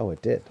 Oh,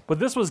 it did. But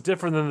this was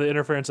different than the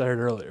interference I heard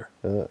earlier.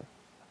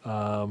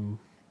 Well,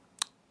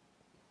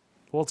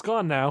 it's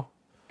gone now,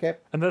 Okay.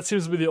 and that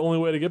seems to be the only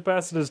way to get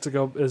past it is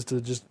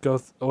to just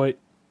go. Oh wait,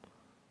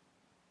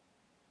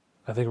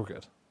 I think we're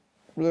good.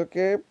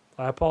 Okay.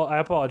 I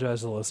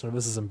apologize to the listener.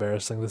 This is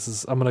embarrassing.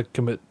 I'm going to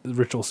commit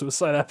ritual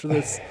suicide after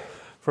this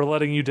for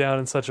letting you down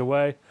in such a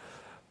way.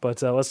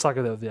 But let's talk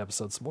about the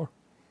episode some more.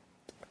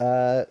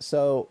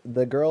 So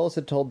the girls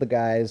had told the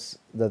guys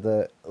that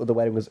the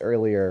wedding was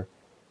earlier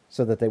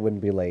so that they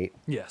wouldn't be late.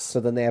 Yes. So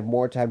then they have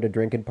more time to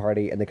drink and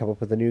party, and they come up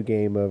with a new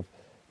game of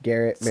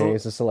Garrett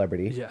marries a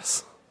celebrity.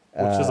 Yes.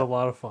 Which is a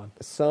lot of fun.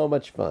 So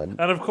much fun.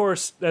 And of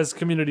course, as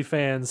community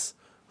fans,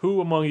 who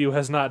among you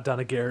has not done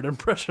a Garrett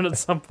impression at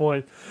some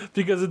point?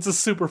 Because it's a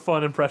super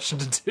fun impression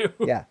to do.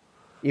 Yeah.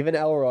 Even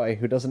Elroy,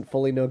 who doesn't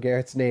fully know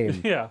Garrett's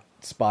name, Yeah.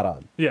 spot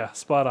on. Yeah,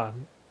 spot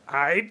on.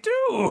 I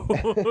do.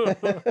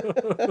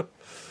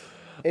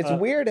 It's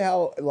weird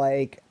how,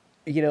 I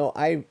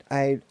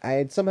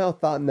had somehow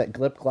thought that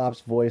Glip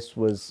Glop's voice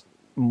was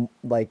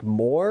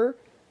more,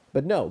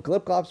 but no,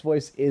 Glip Glop's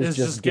voice is It's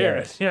just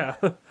Garrett. Yeah.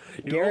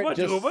 Garrett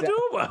just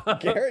Dooba.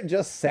 Garrett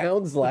just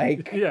sounds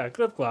like Yeah,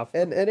 Clip Clop.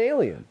 an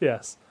alien.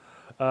 Yes.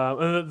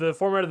 And the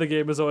format of the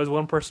game is always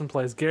one person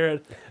plays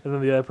Garrett, and then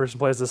the other person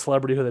plays the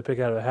celebrity who they pick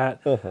out of a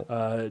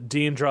hat.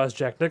 Dean draws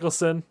Jack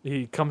Nicholson.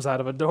 He comes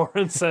out of a door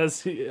and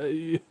says,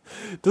 doesn't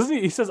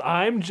he? He says,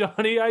 "I'm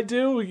Johnny, I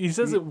do." He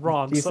says it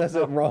wrong. He says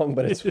it wrong,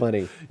 but it's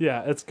funny.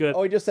 Yeah, it's good.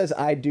 Oh, he just says,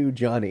 "I do,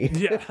 Johnny."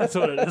 Yeah, that's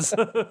what it is.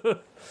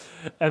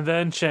 And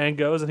then Chang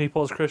goes and he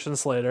pulls Christian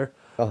Slater,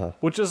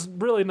 which is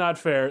really not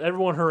fair.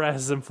 Everyone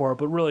harasses him for it,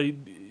 but really,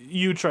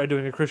 you try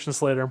doing a Christian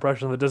Slater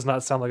impression that does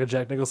not sound like a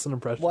Jack Nicholson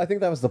impression. Well, I think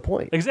that was the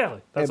point. Exactly.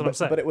 That's what I'm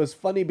saying. But it was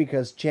funny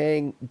because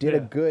Chang did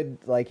a good,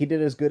 he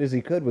did as good as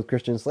he could with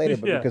Christian Slater,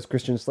 but because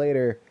Christian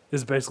Slater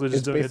is basically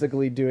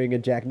just doing a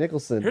Jack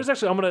Nicholson. Here's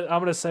actually, I'm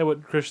gonna say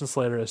what Christian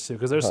Slater is too,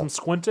 because there's some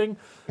squinting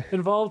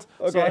involved.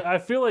 Okay. So I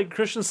feel like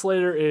Christian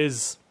Slater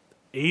is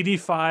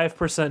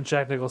 85%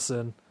 Jack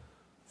Nicholson,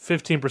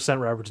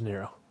 15% Robert De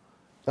Niro.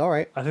 All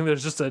right. I think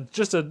there's just a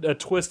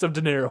twist of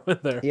De Niro in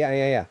there.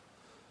 Yeah.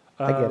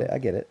 I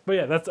get it. But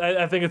yeah,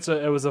 I think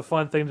it was a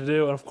fun thing to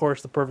do, and of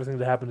course the perfect thing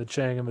to happen to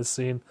Chang in this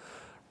scene.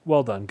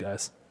 Well done,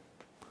 guys.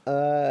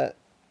 Yeah,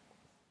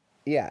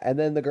 and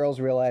then the girls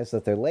realize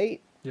that they're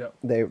late. Yep.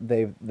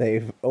 They've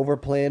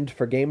overplanned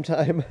for game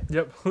time.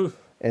 Yep.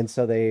 And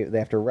so they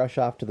have to rush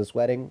off to this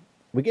wedding.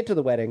 We get to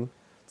the wedding.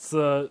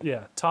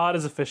 Todd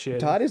is officiating.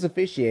 Todd is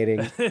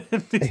officiating.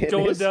 He's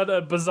going down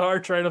a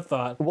bizarre train of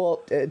thought.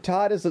 Well,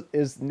 Todd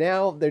is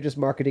now they're just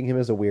marketing him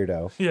as a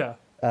weirdo. Yeah.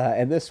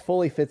 And this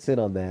fully fits in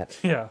on that.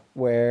 Yeah.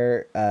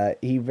 Where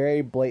he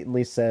very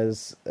blatantly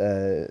says,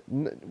 no,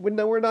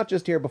 we're not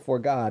just here before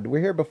God.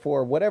 We're here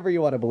before whatever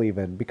you want to believe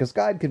in, because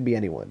God can be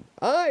anyone.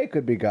 I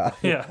could be God.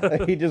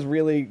 Yeah. He just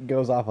really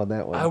goes off on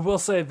that one. I will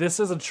say, this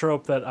is a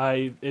trope that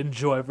I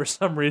enjoy for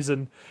some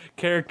reason.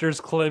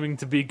 Characters claiming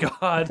to be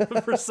God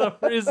for some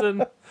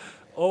reason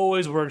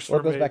always works for me.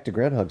 Or it goes back to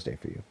Groundhog's Day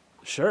for you.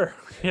 Sure.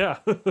 Yeah.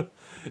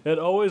 It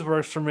always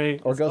works for me.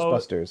 Or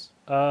Ghostbusters.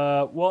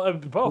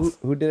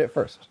 Both. Who did it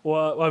first?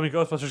 Well, I mean,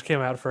 Ghostbusters came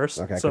out first.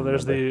 Okay, I so can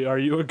there's remember. "Are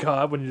you a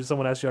god?" When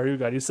someone asks you, "Are you a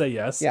god?" you say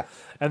yes. Yeah.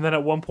 And then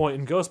at one point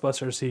in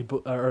Ghostbusters,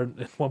 or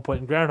at one point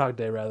in Groundhog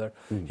Day, rather,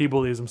 he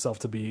believes himself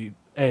to be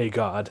a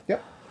god.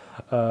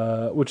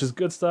 Yep. Which is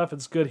good stuff.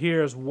 It's good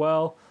here as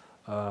well.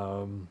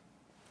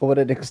 But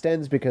it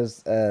extends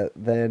because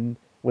then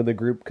when the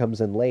group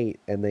comes in late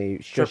and they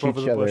shush Trip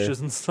over each the other,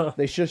 bushes and stuff.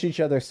 they shush each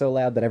other so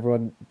loud that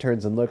everyone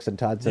turns and looks, and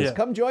Todd says, Yeah.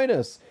 "Come join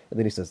us," and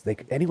then he says,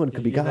 "Anyone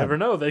could be You God." never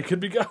know. They could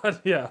be God.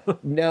 Yeah.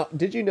 Now,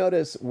 did you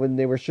notice when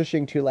they were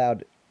shushing too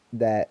loud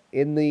that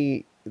in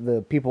the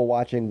people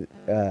watching,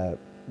 there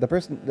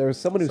was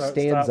someone who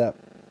stands Stop. up.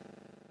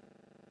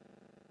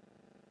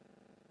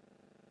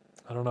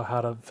 I don't know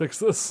how to fix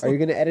this. Are you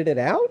going to edit it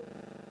out?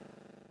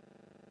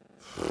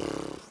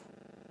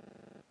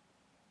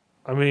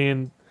 I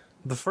mean,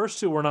 the first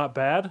two were not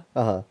bad.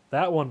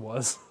 That one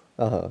was.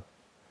 So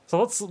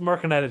let's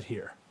mark an edit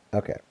here.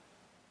 Okay.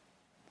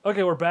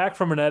 Okay, we're back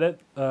from an edit.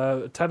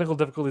 Technical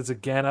difficulties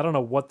again. I don't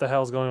know what the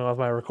hell's going on with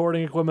my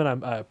recording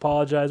equipment. I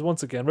apologize.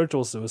 Once again,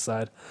 ritual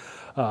suicide.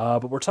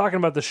 But we're talking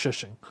about the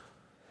shushing.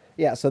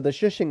 Yeah, so the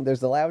shushing,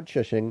 there's the loud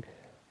shushing,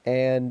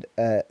 and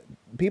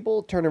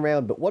people turn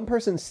around, but one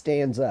person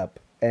stands up,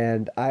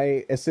 and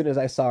as soon as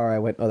I saw her, I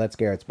went, "Oh, that's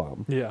Garrett's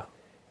mom." Yeah.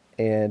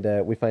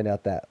 And we find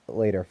out that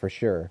later for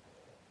sure.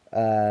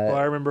 Well,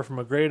 I remember from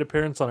a great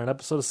appearance on an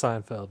episode of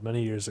Seinfeld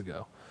many years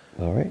ago.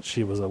 All right.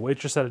 She was a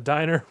waitress at a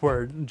diner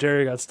where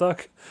Jerry got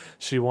stuck.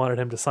 She wanted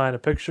him to sign a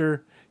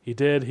picture. He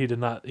did. He did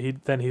not. He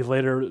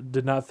later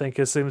did not think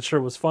his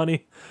signature was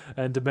funny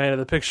and demanded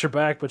the picture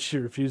back, but she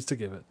refused to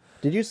give it.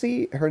 Did you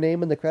see her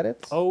name in the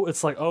credits? Oh,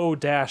 it's like O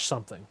dash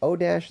something.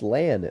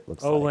 O-Lan, it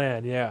looks like.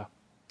 Olan, yeah.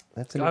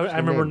 That's an I interesting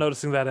remember name.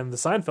 noticing that in the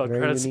Seinfeld Very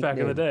credits unique back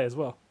in the name. day as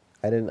well.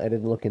 I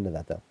didn't look into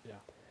that, though.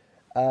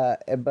 Yeah.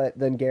 But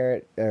then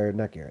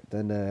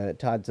then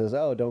Todd says,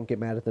 oh, don't get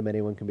mad at them.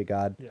 Anyone can be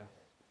God.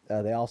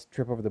 Yeah. They all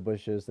trip over the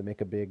bushes. They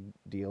make a big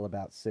deal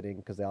about sitting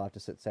because they all have to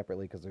sit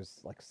separately because there's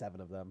like 7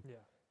 of them.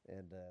 Yeah.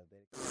 And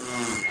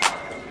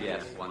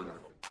Yes,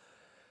 wonderful.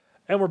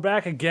 And we're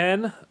back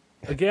again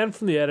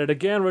from the edit,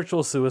 again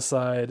ritual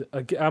suicide.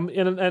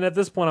 And at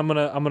this point, I'm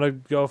gonna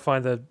go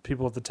find the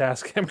people at the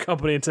Tascam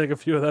company and take a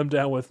few of them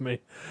down with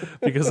me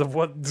because of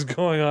what's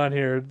going on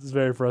here. It's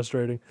very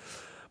frustrating.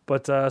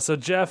 But so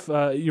Jeff,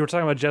 you were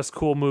talking about Jeff's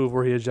cool move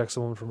where he ejects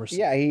a woman from her seat.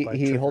 yeah, he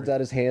trickery. holds out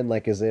his hand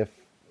like as if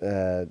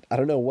I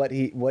don't know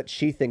what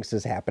she thinks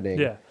is happening.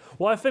 Yeah.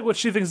 Well, I think what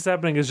she thinks is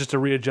happening is just a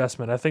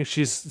readjustment. I think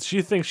she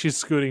thinks she's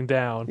scooting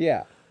down.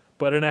 Yeah.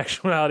 But in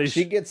actuality,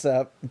 She gets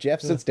up,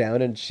 Jeff sits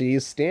down, and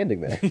she's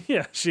standing there.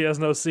 yeah, she has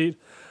no seat.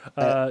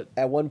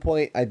 At one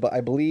point, I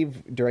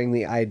believe during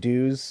the I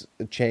do's,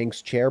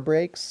 Chang's chair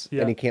breaks,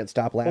 Yeah. and he can't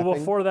stop laughing. Well,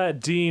 before that,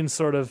 Dean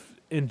sort of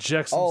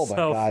injects Oh, my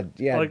himself. God.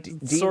 Yeah, like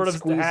Dean sort of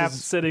squeezes- half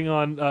sitting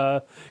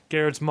on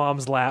Garrett's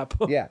mom's lap.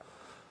 Yeah.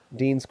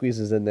 Dean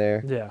squeezes in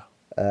there. Yeah.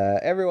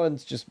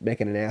 Everyone's just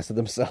making an ass of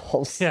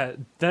themselves. Yeah,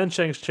 then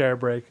Chang's chair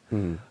break.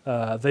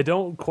 They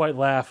don't quite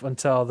laugh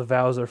until the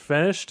vows are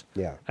finished.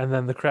 Yeah. And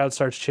then the crowd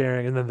starts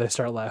cheering, and then they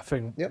start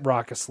laughing Yep.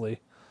 raucously.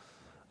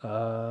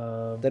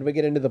 Then we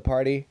get into the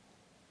party.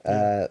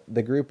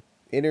 The group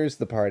enters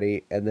the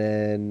party, and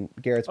then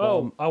Garrett's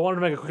Oh, mom... I wanted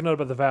to make a quick note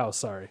about the vows,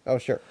 sorry. Oh,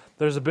 sure.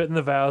 There's a bit in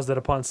the vows that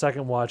upon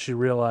second watch you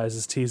realize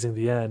is teasing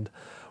the end,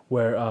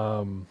 where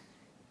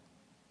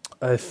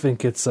I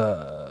think it's...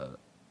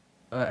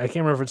 I can't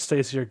remember if it's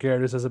Stacy or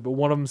Garrett who says it, but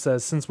one of them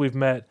says, "Since we've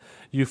met,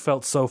 you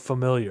felt so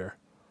familiar,"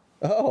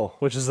 Oh,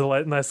 which is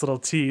a nice little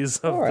tease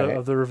of, All right.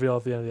 of the reveal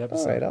at the end of the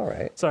episode. all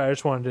right. Sorry, I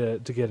just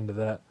wanted to get into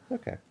that.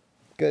 Okay.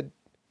 Good.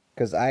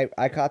 Because I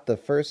caught the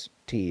first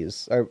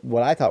tease, or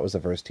what I thought was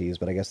the first tease,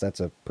 but I guess that's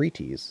a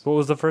pre-tease. What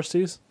was the first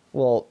tease?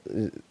 Well,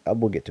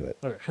 we'll get to it.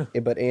 Okay.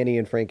 But Annie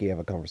and Frankie have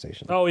a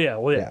conversation. Oh yeah,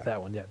 well yeah, Yeah.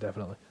 that one, yeah,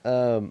 definitely.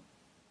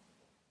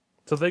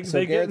 So they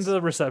get Garrett's- into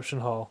the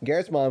reception hall.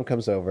 Garrett's mom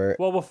comes over.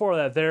 Well, before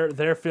that,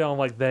 they're feeling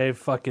like they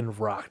fucking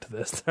rocked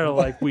this. They're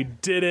like, we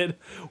did it.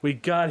 We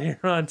got here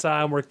on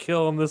time. We're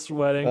killing this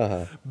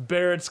wedding.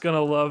 Barrett's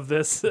gonna love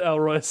this.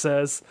 Elroy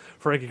says.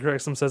 Frankie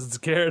corrects him, says it's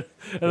Garrett.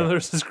 And then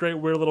there's this great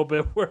weird little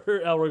bit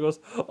where Elroy goes,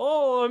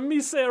 "Oh, me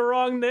say a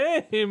wrong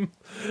name,"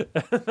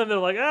 and then they're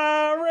like,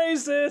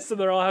 racist, and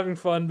they're all having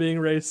fun being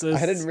racist.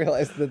 I didn't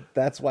realize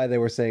that's why they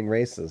were saying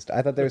racist.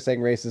 I thought they were saying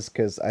racist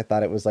because I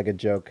thought it was like a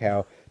joke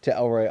how to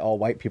Elroy all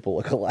white people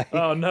look alike.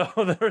 Oh no,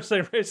 they were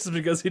saying racist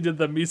because he did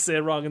the me say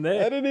a wrong name.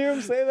 I didn't hear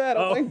him say that.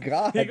 Oh my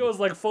God. He goes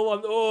like full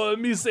on, "Oh,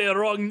 me say a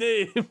wrong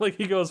name." Like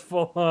he goes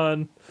full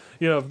on,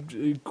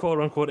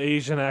 quote unquote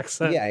Asian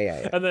accent.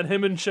 Yeah. And then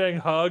him and Chang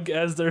hug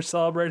as they're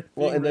celebrating.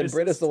 Well, being and then racist.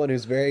 Britta's the one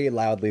who's very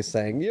loudly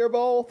saying, "You're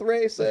both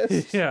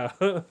racist." Yeah.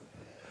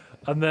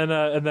 And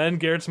then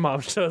Garrett's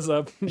mom shows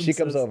up. and She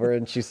comes says, over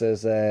and she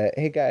says,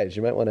 "Hey guys,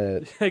 you might want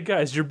to." "Hey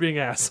guys, you're being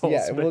assholes."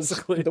 Yeah, well,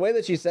 basically. the way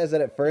that she says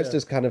it at first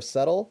is kind of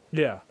subtle.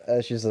 Yeah.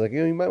 She's like,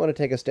 you might want to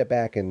take a step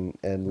back and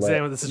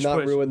Examine the not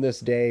situation. ruin this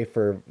day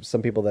for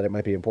some people that it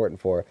might be important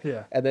for.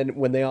 Yeah. And then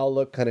when they all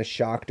look kind of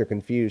shocked or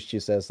confused, she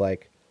says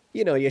like,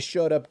 you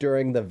showed up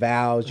during the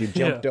vows, you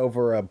jumped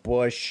over a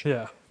bush.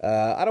 Yeah.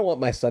 I don't want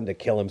my son to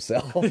kill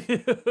himself.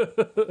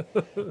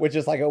 Which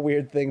is like a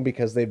weird thing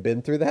because they've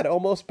been through that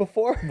almost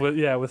before.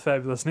 With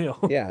Fabulous Neil.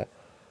 Yeah.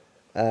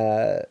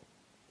 And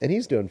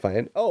he's doing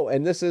fine. Oh,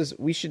 and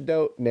we should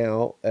note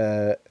now,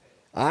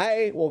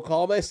 I will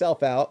call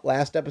myself out.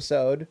 Last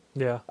episode,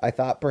 Yeah. I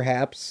thought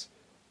perhaps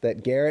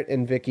that Garrett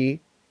and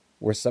Vicky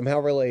were somehow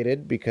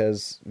related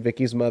because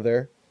Vicky's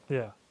mother,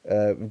 Yeah.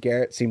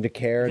 Garrett seemed to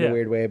care in Yeah. a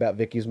weird way about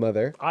Vicky's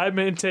mother. I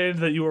maintained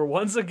that you were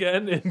once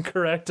again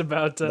incorrect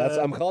about.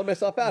 I'm calling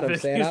myself out. I'm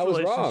Vicky's saying I was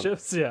wrong.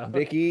 relationships, yeah.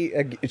 Vicky,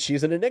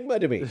 she's an enigma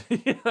to me.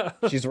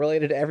 She's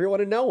related to everyone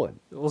and no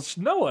one. Well,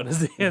 no one is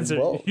the answer.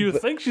 Well, you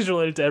think she's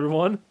related to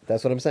everyone,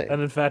 That's what I'm saying.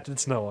 and in fact,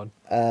 it's no one.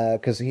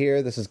 Because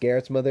here, this is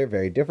Garrett's mother,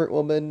 very different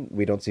woman.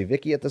 We don't see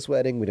Vicky at this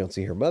wedding. We don't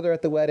see her mother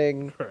at the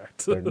wedding.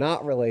 Correct. They're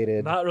not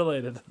related, Not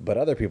related. but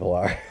other people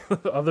are.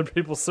 Other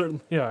people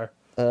certainly are.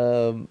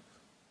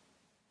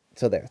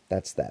 So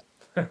that's that.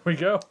 There we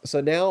go. So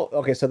now,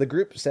 okay, so the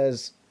group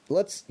says,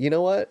 you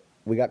know what?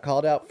 We got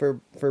called out for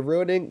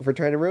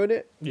trying to ruin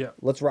it. Yeah.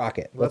 Let's rock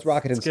it. Let's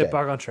rock it Let's instead. get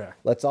back on track.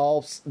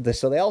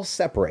 So they all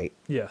separate,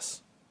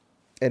 Yes.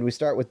 and we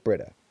start with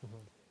Britta.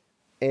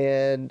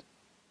 And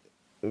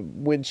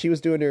when she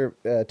was doing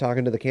her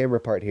talking to the camera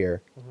part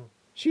here,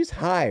 she's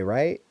high,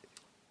 right?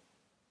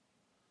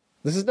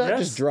 This is not Yes.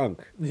 just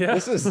drunk. Yeah.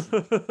 This is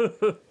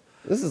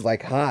This is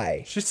like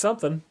high. She's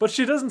something, but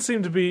she doesn't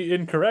seem to be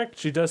incorrect.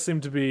 She does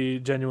seem to be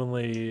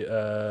genuinely.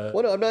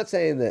 Well, no, I'm not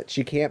saying that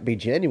she can't be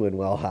genuine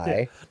while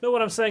high. Yeah. No,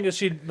 what I'm saying is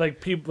she's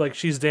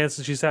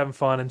dancing, she's having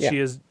fun, and she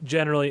is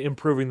generally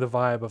improving the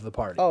vibe of the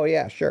party. Oh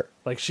yeah, sure.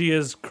 Like she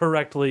is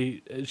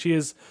correctly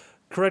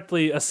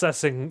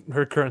assessing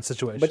her current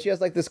situation. But she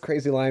has like this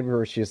crazy line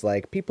where she's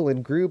like, "People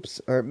in groups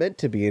aren't meant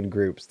to be in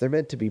groups; they're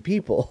meant to be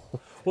people."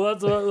 Well,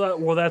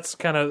 that's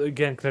kind of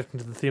again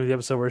connecting to the theme of the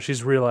episode where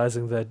she's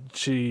realizing that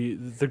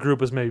the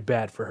group is maybe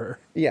bad for her.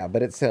 Yeah,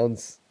 but it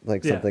sounds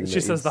like something.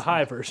 She says the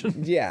high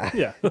version. Yeah,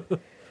 yeah.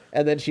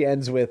 And then she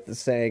ends with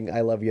saying,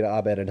 "I love you" to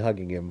Abed and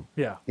hugging him.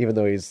 Yeah, even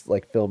though he's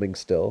like filming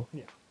still.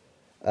 Yeah.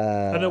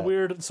 And a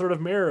weird sort of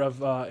mirror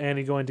of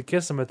Annie going to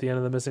kiss him at the end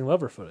of the missing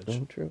lover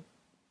footage. Oh, true.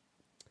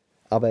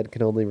 Abed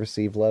can only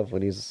receive love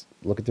when he's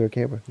looking through a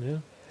camera. Yeah.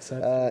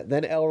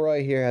 Then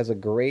Elroy here has a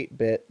great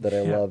bit that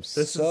I love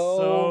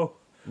so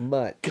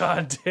much.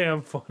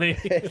 Goddamn funny.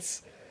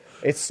 It's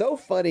so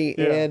funny,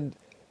 and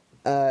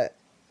I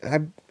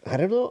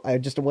don't know. I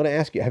just want to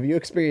ask you: have you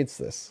experienced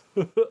this?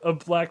 A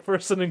black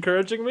person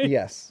encouraging me?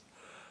 Yes.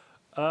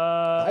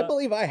 I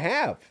believe I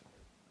have.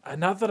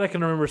 Not that I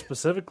can remember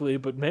specifically,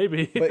 but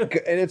maybe.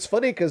 And it's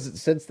funny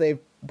because since they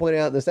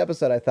pointed out in this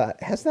episode, I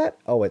thought, has that?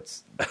 Oh,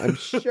 I'm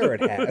sure it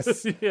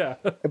has. Yeah.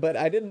 But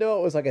I didn't know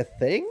it was like a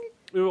thing.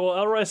 Well,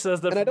 Elroy says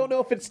that. And I don't know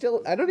if it's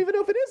still, I don't even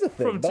know if it is a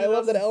thing. But I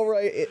love that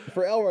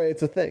for Elroy,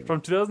 it's a thing. From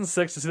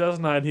 2006 to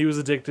 2009, he was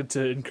addicted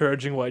to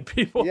encouraging white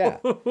people. Yeah.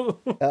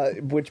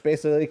 Which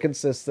basically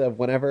consists of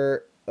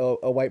whenever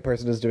a white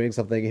person is doing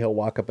something, he'll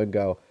walk up and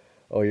go,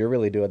 "Oh, you're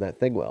really doing that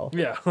thing well."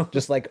 Yeah.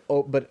 Just like,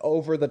 but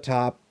over the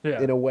top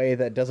in a way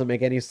that doesn't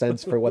make any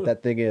sense for what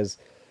that thing is.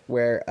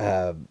 Where,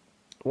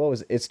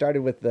 it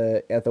started with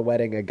at the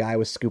wedding, a guy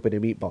was scooping a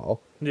meatball.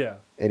 Yeah.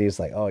 And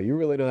he's like, "Oh, you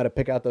really know how to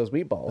pick out those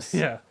meatballs."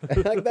 Yeah.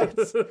 Like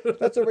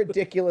that's a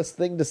ridiculous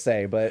thing to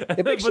say, but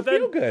it makes you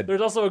feel good.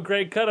 There's also a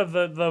great cut of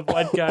the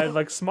white guy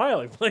like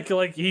smiling.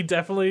 Like he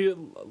definitely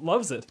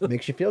loves it. It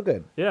makes you feel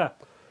good. Yeah.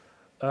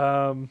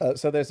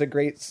 So there's a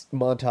great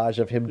montage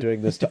of him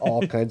doing this to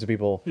all kinds of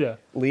people,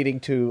 leading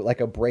to like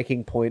a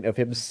breaking point of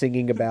him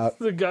singing about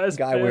the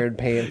guy wearing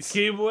pants.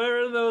 Keep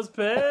wearing those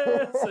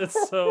pants.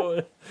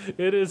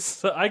 It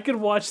is. I could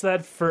watch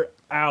that for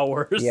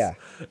hours. Yeah,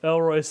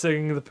 Elroy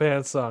singing the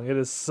pants song. It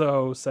is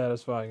so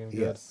satisfying and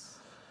good. Yes.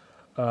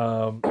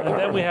 And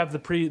then we have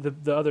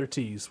the other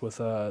tease with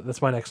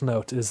that's my next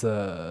note is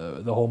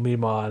the whole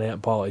Mima and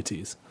Aunt Polly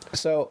tease.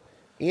 So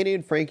Annie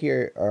and Frankie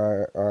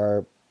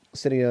are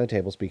sitting on a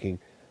table speaking.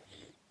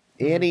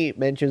 Annie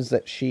mentions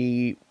that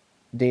she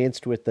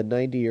danced with the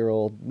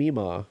 90-year-old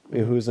Mima,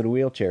 who's in a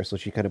wheelchair, so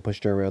she kind of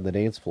pushed her around the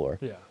dance floor.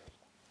 Yeah.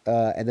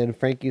 And then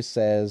Frankie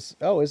says,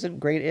 "Oh, isn't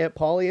Great Aunt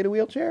Polly in a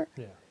wheelchair?"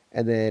 Yeah.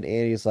 And then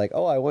Annie's like,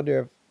 "Oh, I wonder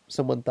if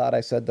someone thought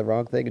I said the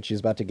wrong thing," and she's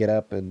about to get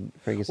up, and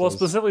Frankie says... Well,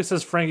 specifically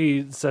says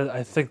Frankie said,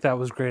 "I think that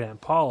was Great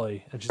Aunt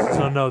Polly," and she says,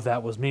 "No,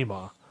 that was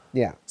Mima."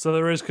 Yeah. So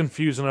there is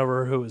confusion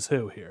over who is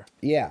who here.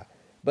 Yeah.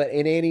 But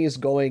Annie's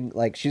going,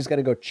 like, she's going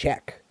to go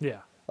check. Yeah.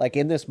 Like,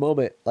 in this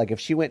moment, like,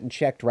 if she went and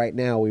checked right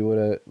now, we would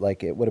have,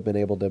 like, it would have been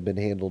able to have been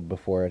handled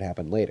before it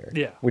happened later.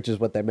 Yeah. Which is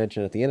what they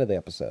mentioned at the end of the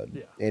episode.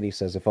 Yeah. Annie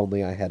says, "If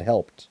only I had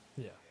helped."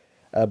 Yeah.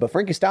 But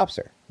Frankie stops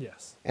her.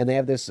 Yes. And they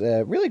have this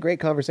really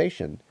great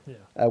conversation.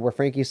 Yeah. Where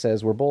Frankie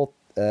says, "We're both,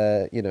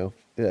 battling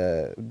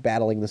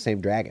the same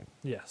dragon."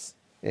 Yes.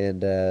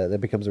 And that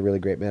becomes a really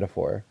great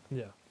metaphor.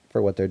 Yeah.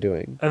 For what they're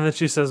doing. And then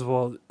she says,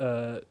 "Well,"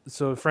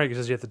 so Frankie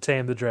says you have to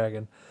tame the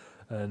dragon.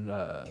 And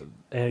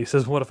he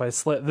says, "What if I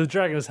slay the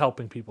dragon? Is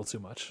helping people too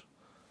much."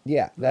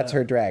 Yeah, that's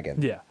her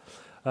dragon. Yeah,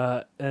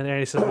 and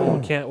Annie says, "Well,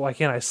 why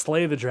can't I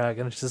slay the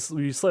dragon?" And she says,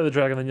 "Well, you slay the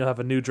dragon, then you'll have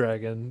a new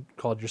dragon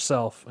called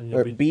yourself, and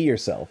you'll be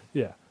yourself."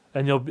 Yeah,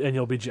 and you'll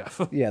be Jeff.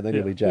 Yeah, then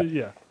you'll be Jeff.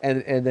 Yeah,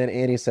 and then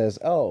Annie says,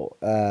 "Oh,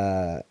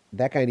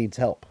 that guy needs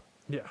help."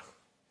 Yeah,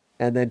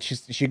 and then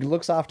she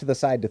looks off to the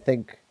side to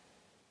think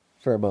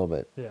for a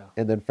moment. Yeah.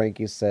 And then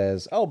Frankie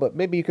says, "Oh, but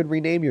maybe you could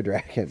rename your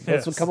dragon."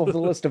 Let's come up with a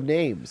list of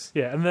names.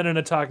 Yeah, and then in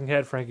a talking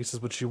head, Frankie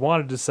says what she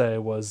wanted to say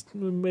was,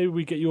 "Maybe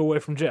we get you away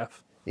from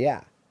Jeff."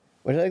 Yeah.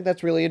 Which I think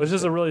that's really interesting. Which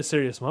is a really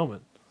serious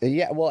moment.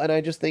 Yeah, well, and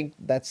I just think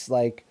that's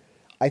like,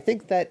 I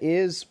think that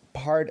is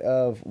part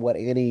of what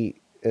Annie,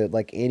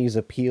 Annie's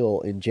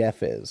appeal in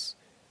Jeff is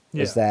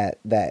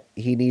that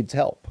he needs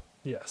help.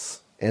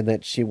 Yes. And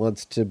that she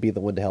wants to be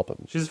the one to help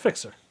him. She's a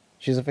fixer.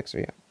 She's a fixer,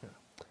 yeah.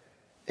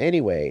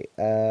 Anyway,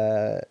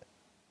 and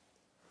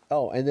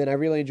then I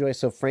really enjoy,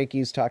 so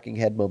Frankie's talking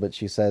head moment,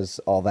 she says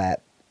all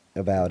that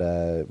about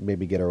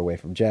maybe get her away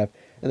from Jeff,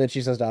 and then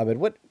she says to Abed,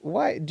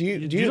 why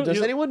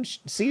does anyone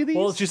see these?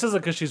 Well, she says it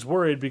because she's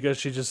worried because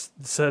she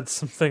just said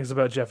some things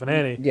about Jeff and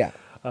Annie. Yeah.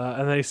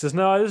 And then he says,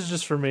 "No, this is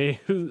just for me."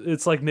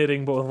 It's like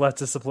knitting, but with less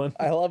discipline.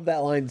 I love that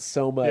line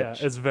so much.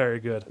 Yeah, it's very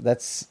good.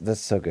 That's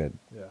so good.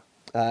 Yeah.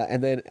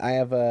 And then I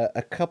have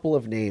a couple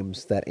of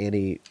names that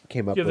Annie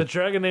came up with. Yeah, the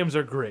dragon names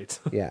are great.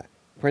 Yeah.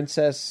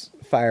 Princess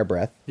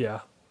Firebreath.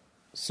 Yeah.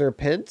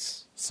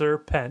 Serpent.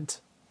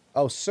 Serpent.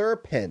 Oh,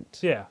 Serpent.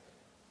 Yeah.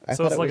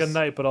 So it's like a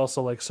knight, but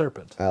also like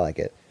serpent. I like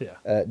it.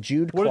 Yeah.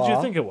 Jude Claw. What did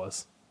you think it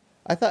was?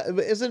 I thought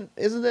isn't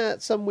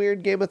that some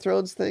weird Game of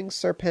Thrones thing?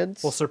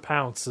 Serpents. Well, Sir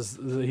Pounce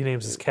he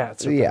names his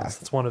cat. Sir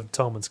Pounce. It's one of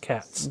Tommen's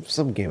cats.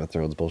 Some Game of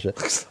Thrones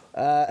bullshit.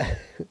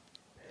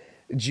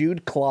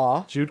 Jude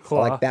Claw. Jude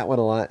Claw. I like that one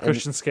a lot.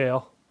 Christian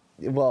Scale.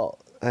 Well,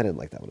 I didn't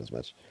like that one as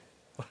much.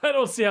 I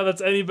don't see how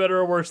that's any better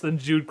or worse than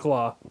Jude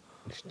Claw.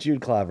 Jude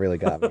Claw really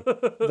got me.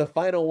 The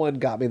final one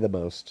got me the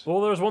most.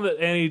 Well, there was one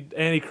that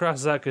Annie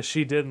crosses out because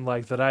she didn't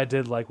like that I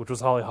did like, which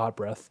was Holly Hot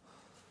Breath.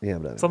 Yeah,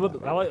 I'm not.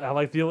 I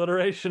like the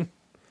alliteration.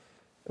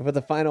 But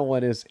the final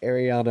one is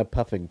Ariana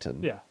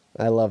Puffington. Yeah,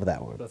 I love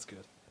that one. that's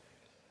good.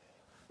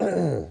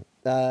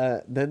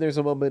 Then there's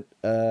a moment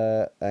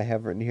I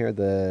have written here.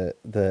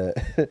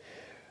 The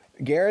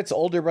Garrett's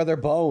older brother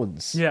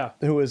Bones. Yeah,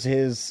 who was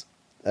his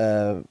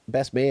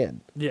best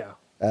man. Yeah.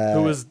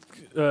 Who was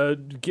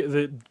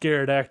the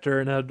Garrett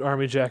actor in an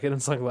army jacket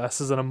and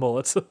sunglasses and a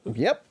mullet.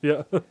 Yep.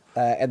 Yeah.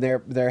 And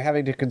they're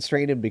having to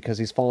constrain him because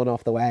he's fallen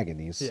off the wagon.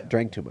 He's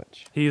drank too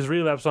much. He's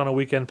relapsed on a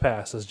weekend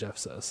pass, as Jeff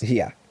says.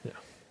 Yeah. Yeah.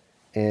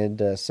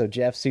 And so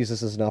Jeff sees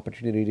this as an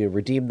opportunity to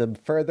redeem them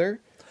further.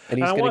 And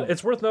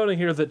it's worth noting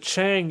here that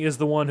Chang is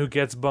the one who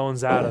gets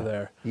Bones out of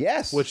there.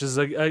 Yes. Which is,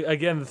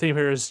 again, the theme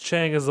here is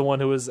Chang is the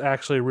one who is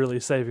actually really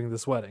saving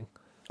this wedding.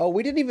 Oh,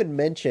 we didn't even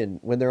mention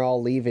when they're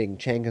all leaving,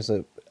 Chang has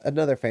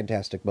another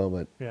fantastic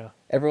moment. Yeah.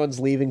 Everyone's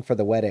leaving for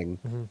the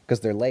wedding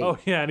because they're late. Oh,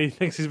 yeah, and he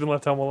thinks he's been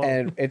left home alone.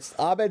 And it's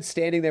Abed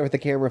standing there with the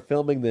camera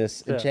filming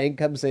this, and Chang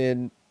comes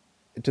in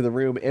to the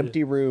room,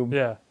 empty room,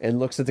 and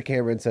looks at the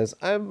camera and says,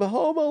 "I'm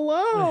home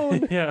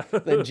alone." Yeah.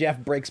 Then Jeff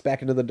breaks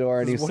back into the door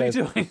and he says,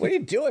 "What are you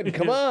doing?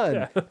 Come on."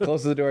 Yeah.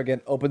 Closes the door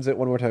again, opens it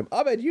one more time.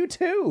 Abed, you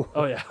too.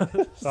 Oh, yeah.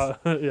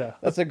 Yeah.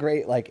 That's a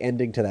great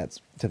ending to that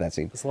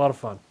scene. It's a lot of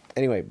fun.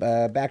 Anyway,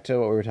 back to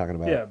what we were talking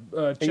about.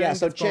 Yeah,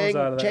 so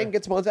Chang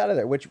gets Bones out of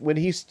there, which when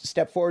he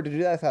stepped forward to do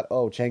that, I thought,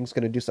 oh, Chang's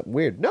going to do something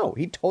weird. No,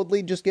 he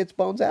totally just gets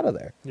Bones out of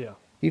there. Yeah.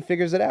 He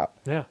figures it out.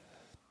 Yeah.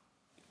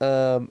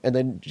 And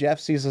then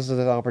Jeff sees this as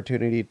an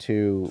opportunity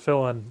to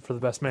fill in for the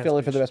best man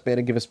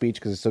and give a speech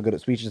because he's so good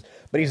at speeches.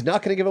 But he's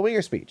not going to give a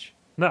winger speech.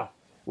 No.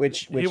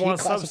 Which he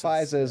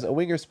classifies as a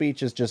winger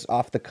speech is just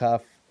off the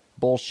cuff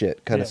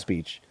bullshit kind of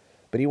speech.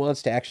 But he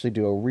wants to actually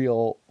do a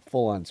real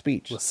full on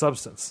speech with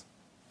substance.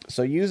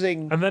 So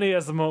using... And then he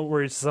has the moment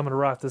where he says, "I'm going to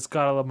rock this.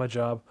 God, I love my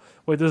job.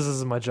 Wait, this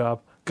isn't my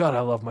job. God,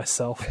 I love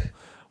myself."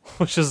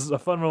 Which is a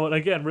fun moment.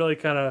 Again, really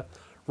kind of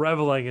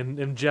reveling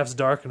in Jeff's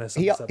darkness.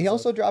 He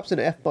also drops an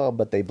F-bomb,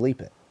 but they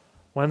bleep it.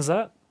 When's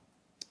that?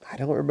 I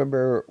don't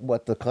remember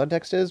what the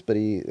context is, but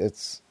he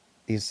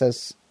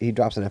says he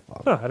drops an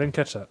F-bomb. Oh, I didn't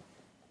catch that.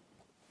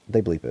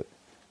 They bleep it.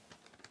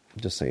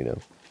 Just so you know.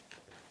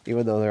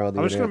 Even though they're on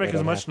the I'm just internet,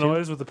 going to make as much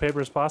noise with the paper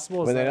as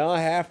possible. When they don't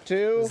have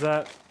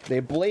to,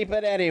 they bleep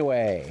it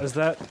anyway. Is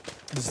that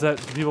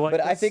people like But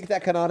this? I think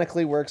that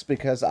canonically works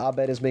because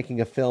Abed is making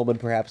a film and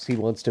perhaps he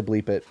wants to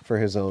bleep it for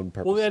his own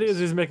purposes. Well, the idea is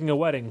he's making a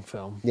wedding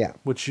film. Yeah.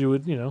 Which you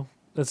would,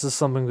 this is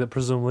something that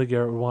presumably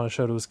Garrett would want to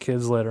show to his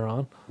kids later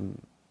on.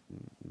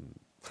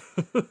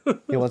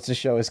 He wants to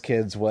show his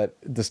kids what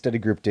the study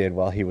group did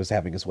while he was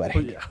having his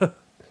wedding.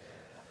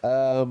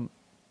 Yeah.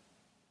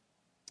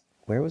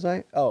 Where was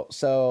I? Oh,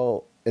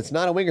 so it's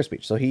not a winger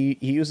speech. So he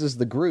uses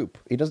the group.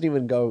 He doesn't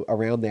even go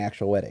around the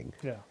actual wedding.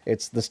 Yeah.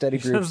 It's the study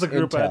He group. sends the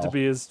group out to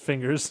be his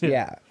fingers.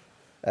 Yeah.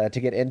 To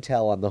get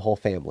intel on the whole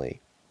family.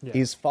 Yeah.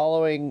 He's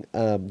following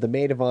the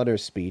maid of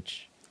honor's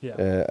speech. Yeah.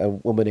 A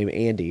woman named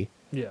Andy.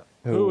 Yeah.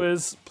 Who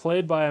is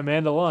played by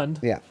Amanda Lund.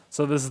 Yeah.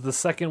 So this is the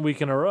second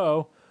week in a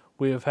row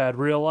we have had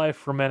real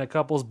life romantic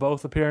couples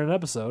both appear in an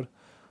episode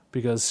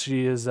because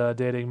she is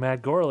dating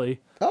Matt Gorley.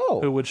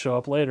 Oh. Who would show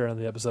up later in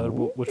the episode,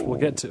 which we'll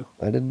get to.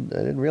 I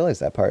didn't realize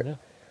that part. Yeah.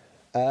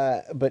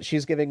 But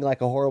she's giving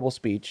like a horrible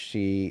speech.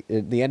 The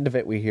end of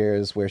it we hear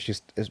is where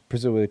she's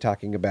presumably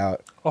talking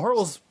about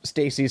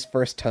Stacy's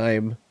first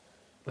time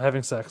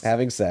having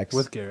sex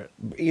with Garrett,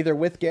 either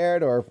with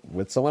Garrett or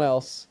with someone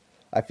else.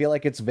 I feel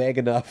like it's vague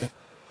enough.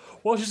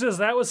 Well, she says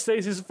that was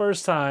Stacy's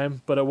first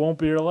time, but it won't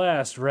be her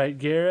last, right,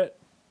 Garrett?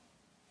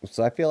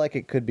 So I feel like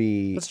it could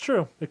be. That's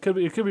true. It could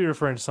be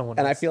referring to someone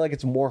else. And I feel like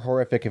it's more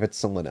horrific if it's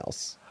someone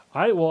else.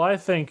 I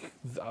think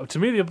to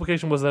me the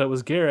implication was that it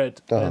was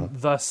Garrett, and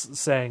thus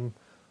saying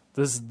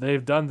this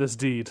they've done this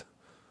deed,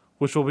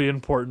 which will be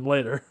important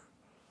later.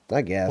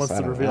 I guess once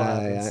the reveal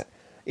happens.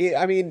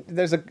 I mean,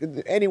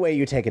 any way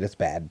you take it, it's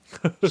bad.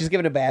 She's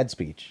giving a bad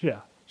speech.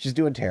 Yeah, she's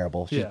doing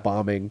terrible. She's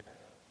bombing.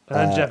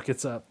 And then Jeff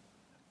gets up.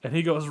 And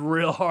he goes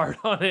real hard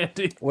on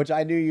Andy, which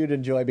I knew you'd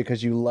enjoy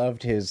because you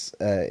loved his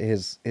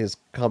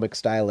comic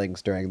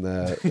stylings during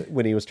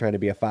when he was trying to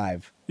be a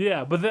 5.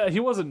 Yeah, but he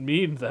wasn't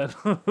mean then.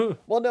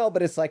 Well, no,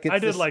 but it's like I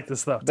did like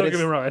this though. Don't get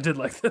me wrong, I did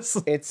like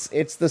this.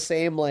 It's the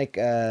same like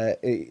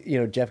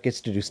Jeff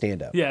gets to do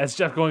stand up. Yeah, it's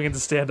Jeff going into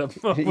stand up,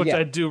 which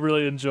I do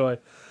really enjoy.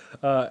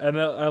 And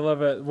I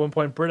love at one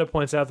point Britta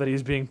points out that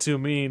he's being too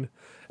mean.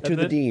 To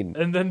the dean.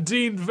 And then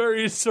Dean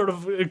very sort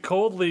of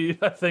coldly,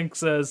 I think,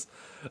 says,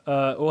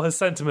 well, his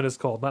sentiment is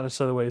cold, not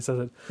necessarily the way he says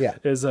it. Yeah.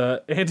 Is,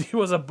 Andy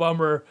was a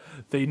bummer.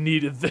 They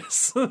needed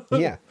this.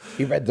 Yeah,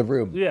 he read the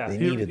room. Yeah. They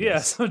needed Yeah,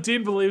 this. so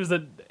Dean believes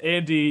that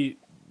Andy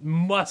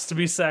must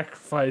be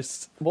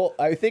sacrificed. Well,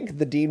 I think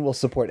the dean will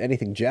support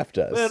anything Jeff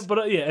does.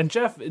 And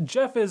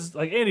Jeff is,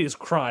 like, Andy is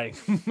crying.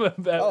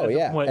 Oh,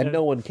 yeah, and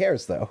no one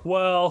cares, though.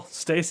 Well,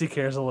 Stacy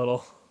cares a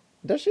little.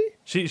 Does she?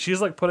 She's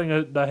like putting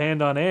a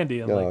hand on Andy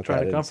and like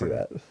trying to comfort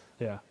him.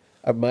 Yeah.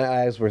 My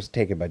eyes were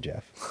taken by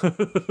Jeff.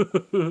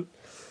 And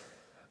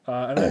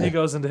then he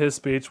goes into his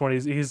speech when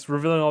he's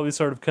revealing all these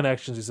sort of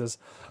connections. He says,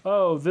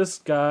 "Oh, this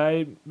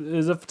guy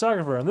is a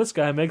photographer, and this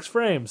guy makes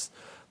frames.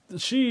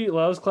 She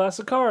loves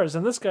classic cars,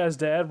 and this guy's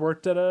dad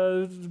worked at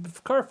a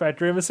car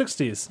factory in the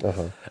 '60s.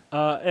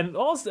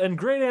 And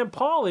Great Aunt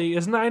Polly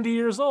is 90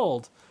 years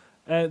old,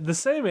 at the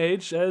same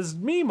age as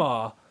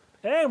Meemaw.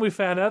 And we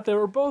found out they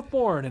were both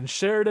born in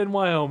Sheridan,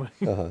 Wyoming,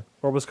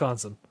 or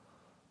Wisconsin.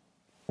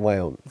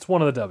 Wyoming. It's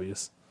one of the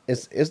W's.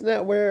 Isn't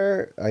that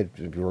where I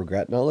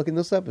regret not looking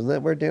this up? Isn't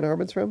that where Dan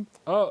Harmon's from?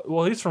 Oh,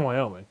 well, he's from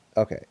Wyoming.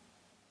 Okay,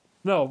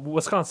 No,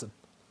 Wisconsin.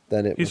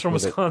 then He's from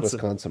Wisconsin.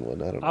 Wisconsin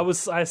one. I don't know.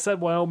 I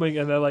said Wyoming,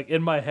 and then like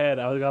in my head,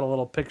 I got a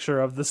little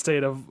picture of the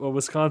state of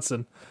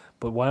Wisconsin,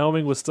 but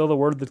Wyoming was still the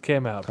word that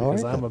came out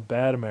because I'm a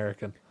bad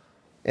American.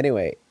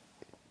 Anyway,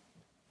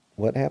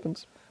 what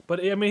happens? But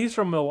I mean, he's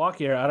from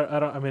Milwaukee. I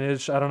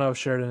don't know if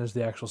Sheridan is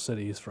the actual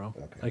city he's from.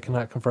 Okay. I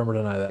cannot confirm or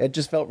deny that. It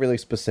just felt really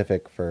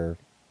specific for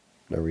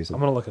no reason. I'm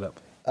gonna look it up.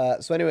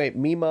 So anyway,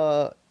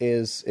 Meemaw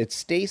it's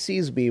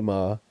Stacy's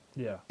Meemaw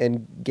Yeah.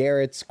 and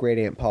Garrett's great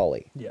aunt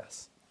Polly.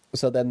 Yes.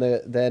 So then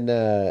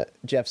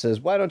Jeff says,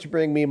 "Why don't you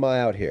bring Meemaw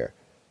out here?"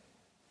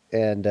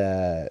 And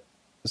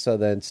so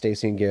then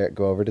Stacy and Garrett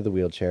go over to the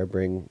wheelchair,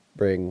 bring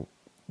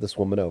this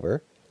woman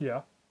over.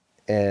 Yeah.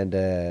 And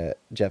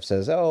Jeff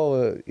says,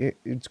 "Oh,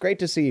 it's great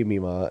to see you,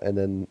 Meemaw." And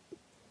then,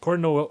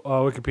 According to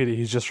Wikipedia,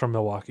 he's just from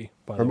Milwaukee.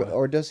 By the way.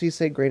 or does he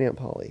say Great Aunt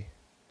Polly?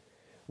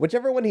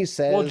 Whichever one he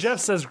says. Well, Jeff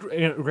says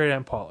Great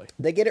Aunt Polly.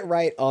 They get it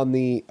right on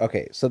the.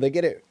 Okay, so they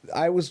get it.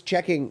 I was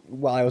checking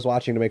while I was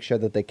watching to make sure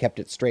that they kept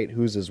it straight.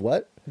 Whose is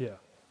what? Yeah.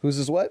 Whose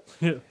is what?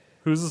 Yeah.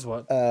 Whose is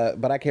what?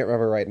 But I can't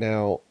remember right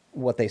now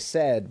what they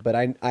said. But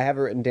I have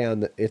it written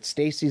down that it's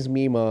Stacy's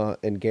Meemaw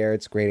and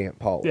Garrett's Great Aunt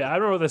Polly. Yeah, I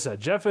remember what they said.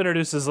 Jeff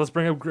introduces, let's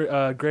bring up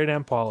Great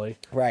Aunt Polly.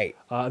 Right.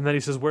 And then he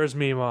says, where's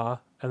Meemaw?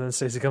 And then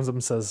Stacy comes up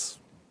and says,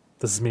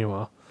 this is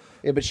Meemaw.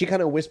 Yeah, but she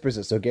kind of whispers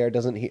it so Garrett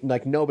doesn't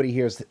like nobody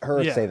hears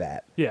her say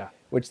that. Yeah.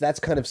 Which that's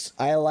kind of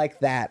I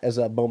like that as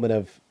a moment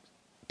of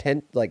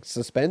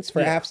suspense for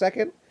a half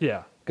second.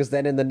 Yeah. Because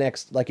then in the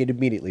next, like, it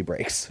immediately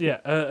breaks. Yeah,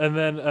 and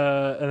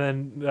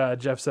then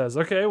Jeff says,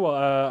 "Okay, well,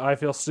 I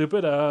feel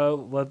stupid.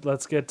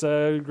 Let's get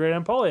Great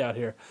Aunt Polly out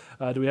here.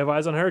 Do we have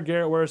eyes on her?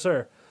 Garrett, where's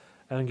her?"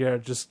 And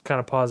Garrett just kind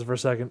of pauses for a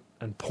second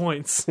and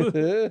points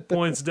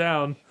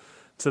down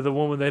to the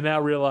woman they now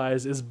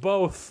realize is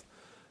both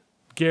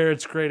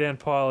Garrett's Great Aunt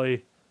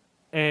Polly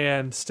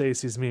and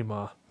Stacy's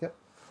Meemaw. Yep.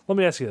 Let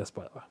me ask you this,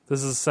 by the way.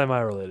 This is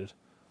semi-related.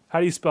 How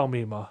do you spell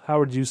Meemaw? How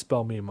would you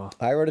spell Meemaw?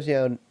 I wrote it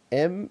down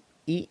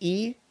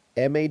Meemaw.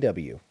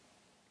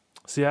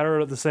 See, I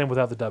wrote it the same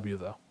without the W,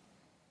 though.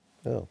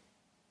 Oh.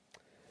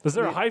 Is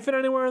there a hyphen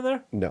anywhere in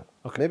there? No.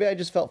 Okay. Maybe I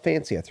just felt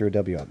fancy. I threw a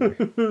W on there.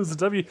 It's a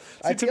W.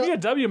 See, to me, a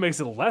W makes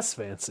it less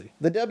fancy.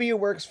 The W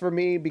works for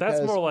me because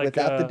That's more like,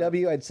 without the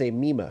W, I'd say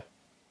Mima.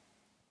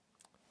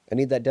 I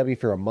need that W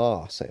for a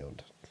ma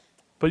sound.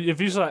 But if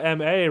you saw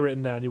M-A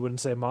written down, you wouldn't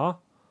say ma?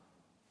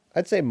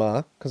 I'd say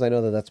ma, because I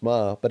know that that's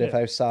ma. But if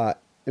I saw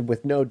it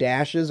with no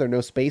dashes or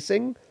no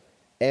spacing,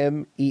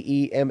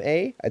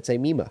 Meema, I'd say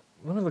Mima.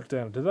 Let me look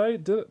down.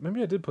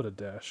 Maybe I did put a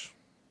dash.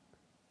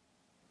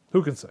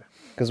 Who can say?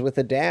 Because with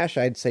a dash,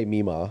 I'd say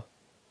Mima.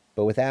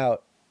 But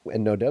without,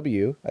 and no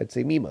W, I'd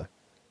say Mima.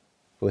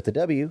 But with a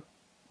W,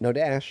 no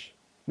dash,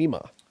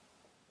 Mima.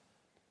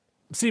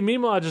 See,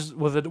 Meemaw just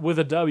with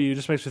a W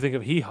just makes me think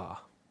of hee-haw.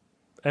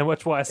 And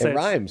that's why I say it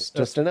rhymes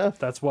just enough.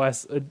 That's why,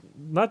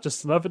 not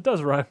just enough, it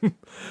does rhyme.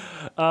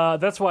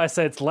 That's why I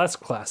say it's less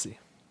classy.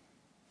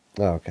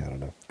 Oh, okay, I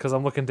don't know. Because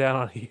I'm looking down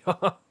on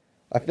hee-haw.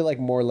 I feel like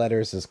more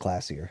letters is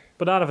classier.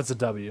 But not if it's a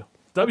W.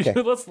 W.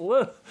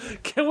 Okay.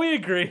 Can we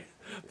agree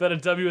that a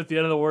W at the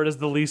end of the word is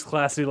the least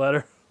classy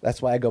letter?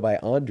 That's why I go by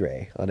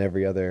Andre on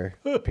every other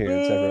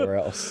appearance everywhere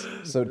else.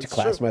 So to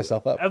class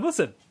myself up. And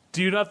listen,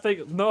 do you not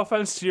think, no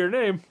offense to your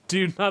name, do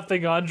you not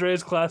think Andre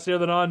is classier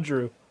than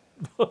Andrew?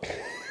 That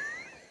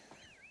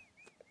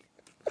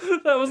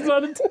was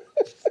not intentional.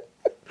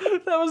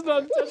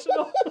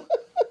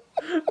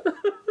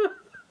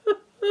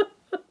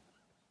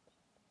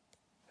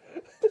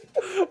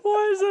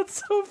 Why is that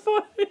so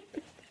funny?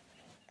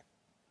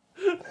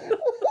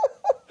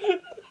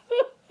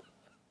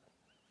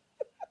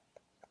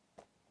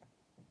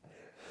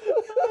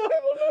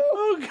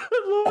 Oh,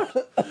 good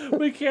Lord.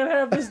 We can't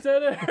have this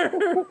dead air.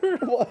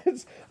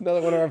 What?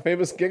 Another one of our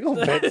famous giggle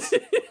bits.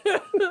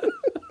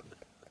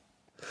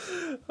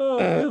 Oh,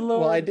 good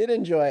Lord. Well, I did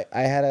enjoy.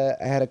 I had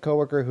a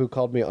coworker who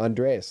called me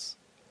Andres.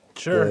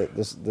 Sure.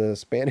 The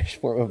Spanish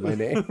form of my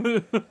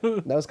name.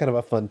 That was kind of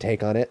a fun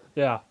take on it.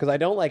 Yeah. Because I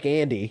don't like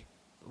Andy.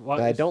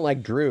 And I don't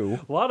like Drew.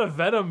 A lot of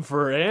venom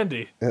for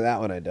Andy. That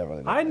one I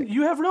definitely don't like.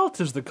 You have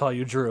relatives that call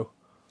you Drew.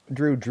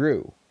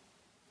 Drew.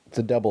 It's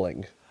a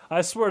doubling.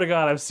 I swear to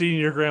God, I've seen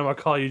your grandma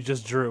call you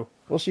just Drew.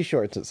 Well, she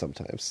shorts it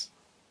sometimes.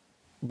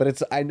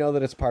 But I know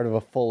that it's part of a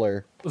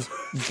fuller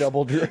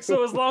double Drew.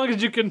 So as long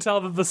as you can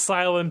tell that the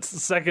silent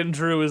second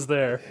Drew is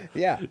there,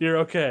 yeah, you're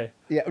okay.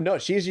 Yeah, no,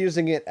 she's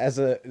using it as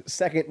a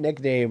second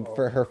nickname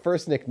for her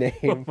first nickname.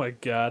 Oh my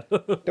God.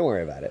 Don't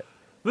worry about it.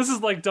 This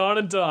is like Dawn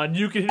and Dawn.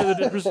 You can hear the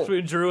difference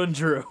between Drew and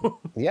Drew.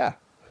 Yeah,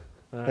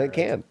 it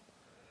can.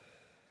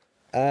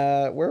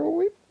 Where were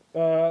we?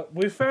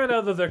 We found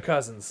out that they're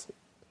cousins.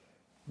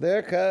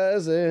 They're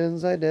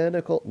cousins,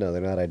 identical. No,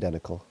 they're not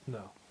identical.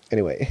 No.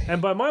 Anyway.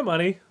 And by my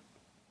money,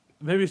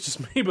 maybe it's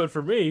just me, but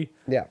for me,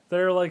 yeah,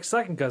 they're like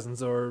second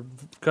cousins or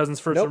cousins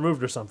first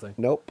removed or something.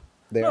 Nope.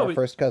 They are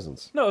first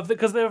cousins. No,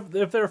 because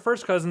if they're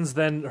first cousins,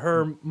 then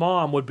her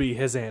mom would be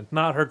his aunt,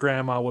 not her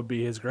grandma would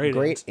be his great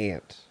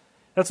aunt.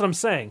 That's what I'm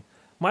saying.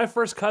 My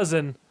first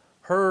cousin,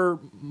 her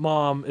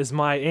mom is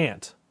my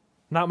aunt,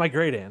 not my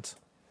great aunt.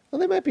 Well,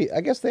 they might be. I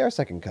guess they are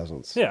second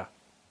cousins. Yeah.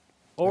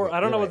 Or Okay, I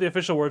don't know right. what the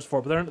official word's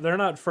for, but they're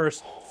not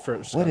first.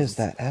 What is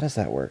that? How does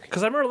that work?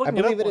 Because I remember looking.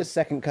 I believe it up it is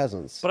second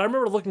cousins. But I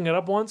remember looking it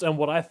up once, and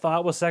what I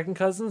thought was second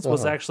cousins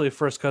was actually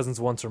first cousins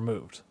once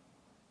removed.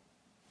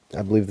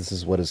 I believe this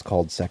is what is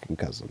called second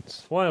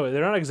cousins. Well, anyway,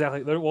 they're not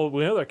exactly. Well,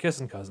 we know they're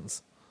kissing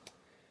cousins.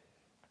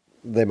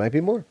 They might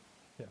be more.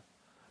 Yeah,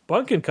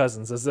 bunkin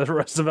cousins, as the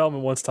Arrested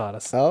Development once taught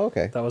us. Oh,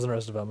 okay. That was an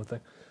Arrested Development thing.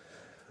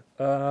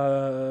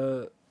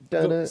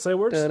 Say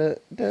words. Say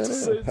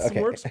some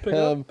words. Pick it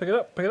up. Pick it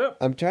up. Pick it up.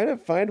 I'm trying to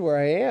find where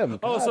I am.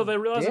 Oh, so they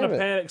realize in a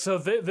panic. So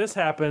this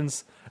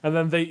happens, and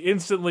then they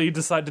instantly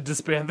decide to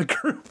disband the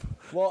group.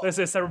 Well, they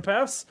say separate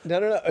paths.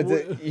 No.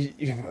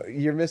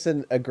 You're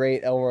missing a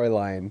great Elroy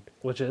line,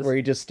 Which is where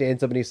he just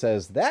stands up and he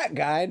says, "That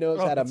guy knows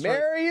how to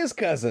marry his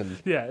cousin."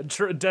 Yeah,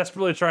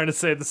 desperately trying to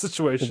save the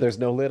situation. There's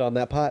no lid on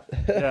that pot.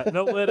 Yeah,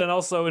 no lid, and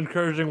also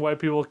encouraging white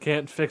people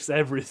can't fix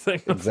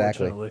everything.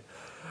 Exactly. Unfortunately.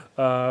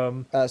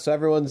 So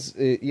everyone's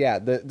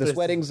this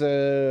wedding's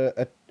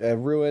a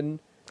ruin.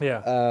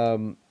 Yeah.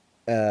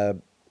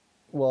 They're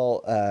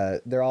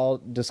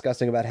all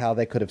discussing about how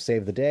they could have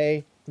saved the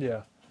day.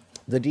 Yeah.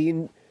 The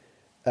dean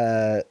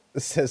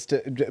says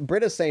to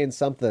Britta's saying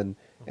something,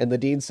 and the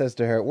dean says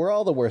to her, "We're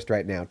all the worst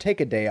right now. Take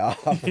a day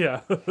off."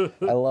 Yeah.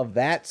 I love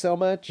that so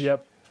much.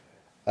 Yep.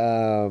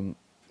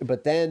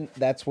 But then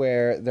that's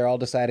where they're all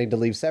deciding to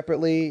leave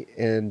separately,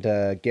 and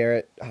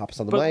Garrett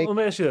hops on the mic. Let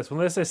me ask you this: when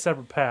they say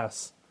separate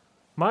paths,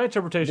 my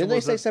interpretation Didn't they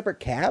was say that separate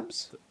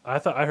cabs? I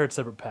heard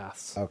separate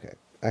paths. Okay,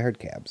 I heard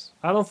cabs.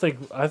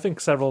 I think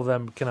several of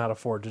them cannot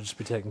afford to just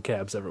be taking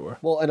cabs everywhere.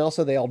 Well, and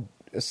also they all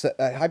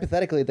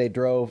hypothetically they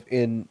drove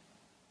in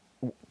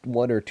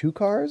one or two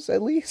cars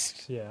at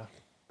least. Yeah,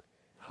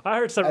 I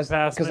heard separate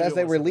paths because as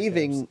they were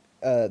leaving,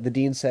 the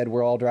dean said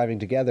we're all driving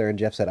together, and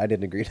Jeff said I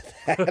didn't agree to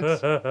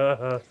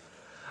that.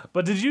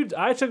 But did you?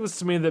 I took this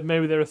to mean that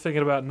maybe they were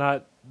thinking about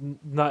not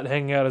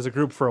hanging out as a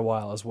group for a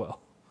while as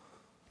well.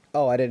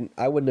 Oh, I didn't.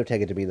 I wouldn't have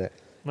taken it to mean that,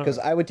 because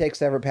I would take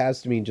separate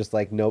paths to mean just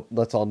like, nope,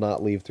 let's all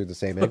not leave through the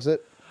same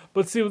exit.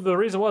 But see, the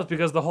reason was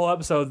because the whole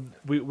episode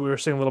we were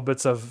seeing little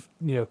bits of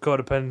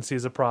codependency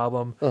is a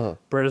problem.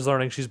 Britta's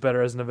learning she's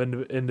better as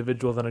an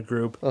individual than a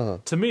group.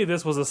 To me,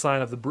 this was a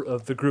sign of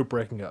the group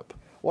breaking up.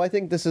 Well, I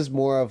think this is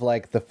more of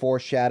like the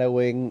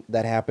foreshadowing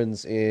that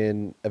happens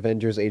in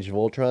Avengers: Age of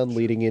Ultron,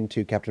 leading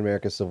into Captain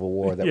America: Civil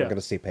War that we're going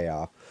to see pay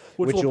off,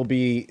 which will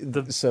be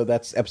so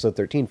that's episode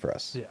 13 for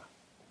us. Yeah.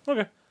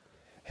 Okay.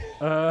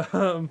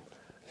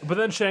 But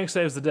then Chang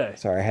saves the day.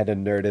 Sorry, I had to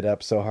nerd it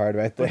up so hard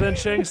right there. But then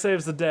Chang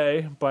saves the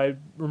day by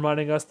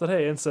reminding us that,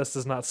 hey, incest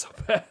is not so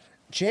bad.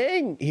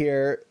 Chang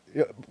here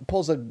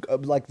pulls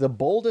like the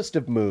boldest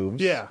of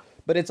moves. Yeah.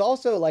 But it's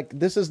also like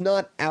this is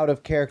not out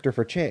of character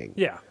for Chang.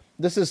 Yeah.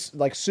 This is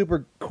like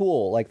super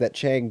cool, like that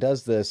Chang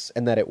does this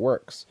and that it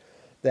works.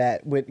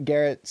 That when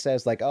Garrett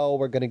says like, "Oh,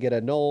 we're gonna get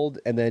annulled,"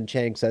 and then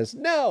Chang says,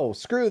 "No,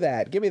 screw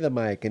that, give me the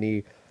mic," and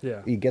he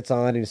gets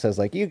on and he says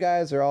like, "You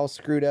guys are all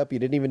screwed up. You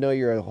didn't even know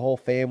you're a whole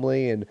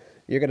family, and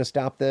you're gonna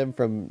stop them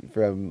from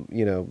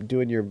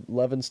doing your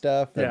loving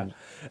stuff." And,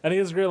 and he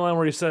has a great line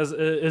where he says,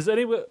 "Is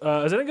anyone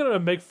gonna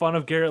make fun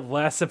of Garrett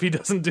less if he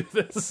doesn't do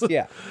this?"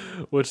 Yeah,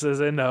 which they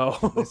say no.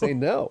 They say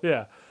no.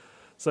 Yeah.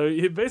 So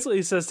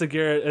he says to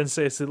Garrett and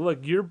Stacey,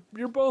 "Look, you're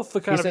both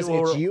the kind of people."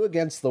 He says it's you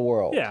against the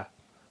world. Yeah.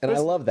 And I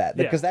love that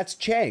because that's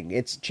Chang.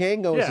 It's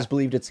Chang always has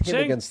believed it's him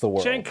against the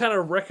world. Chang kind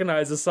of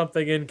recognizes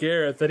something in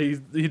Garrett that he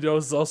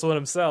knows is also in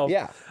himself.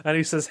 Yeah. And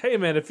he says, "Hey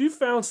man, if you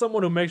found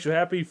someone who makes you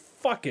happy,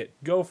 fuck it,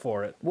 go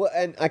for it." Well,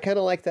 and I kind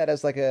of like that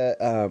as like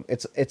a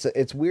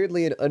it's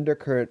weirdly an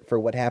undercurrent for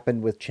what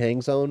happened with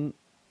Chang's own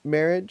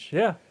marriage.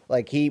 Yeah.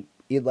 Like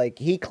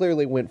he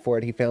clearly went for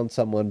it. He found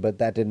someone, but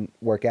that didn't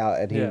work out,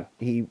 and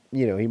he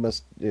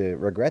must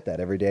regret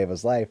that every day of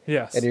his life.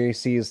 Yes. And here he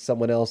sees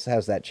someone else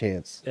has that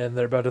chance, and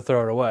they're about to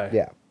throw it away.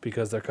 Yeah.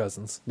 Because they're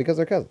cousins. Because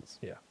they're cousins.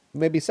 Yeah.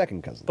 Maybe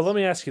second cousins. But let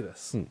me ask you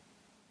this.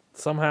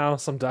 Somehow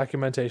some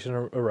documentation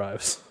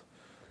arrives,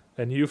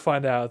 and you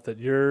find out that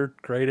your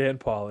great Aunt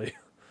Polly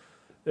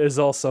is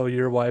also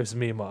your wife's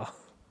Mima.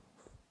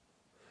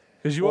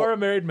 Because you are a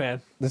married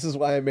man. This is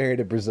why I married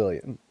a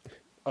Brazilian.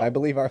 I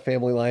believe our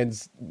family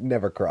lines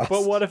never crossed.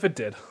 But what if it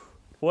did?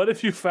 What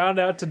if you found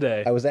out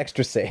today? I was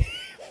extra safe.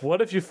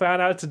 What if you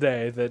found out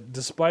today that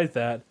despite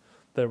that,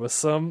 there was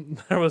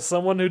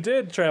someone who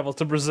did travel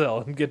to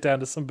Brazil and get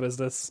down to some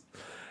business,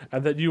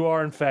 and that you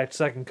are in fact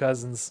second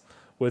cousins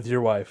with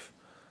your wife?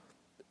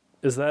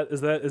 Is that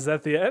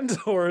the end,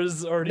 or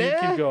do you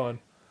keep going?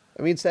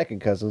 I mean, second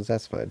cousins.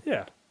 That's fine.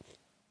 Yeah.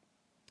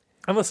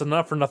 And listen,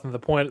 not for nothing, the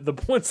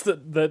points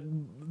that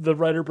the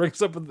writer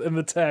brings up in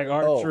the tag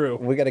aren't true.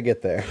 We got to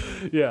get there.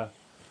 Yeah.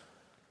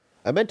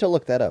 I meant to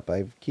look that up.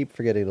 I keep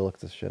forgetting to look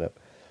this shit up.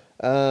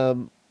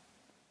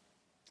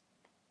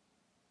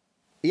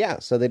 Yeah,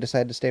 so they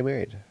decided to stay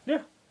married.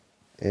 Yeah.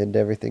 And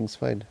everything's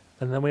fine.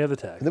 And then we have the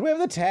tag. And then we have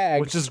the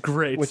tag. Which is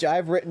great. Which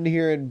I've written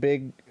here in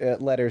big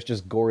letters,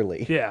 just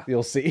Gorley. Yeah.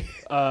 You'll see.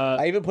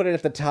 I even put it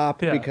at the top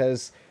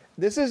because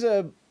this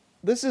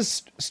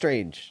is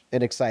strange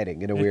and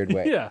exciting in a weird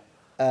way. Yeah.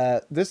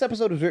 This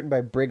episode was written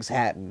by Briggs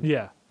Hatton.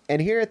 Yeah.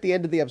 And here at the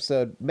end of the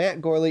episode,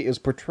 Matt Gorley is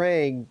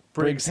portraying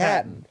Briggs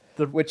Hatton.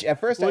 Which at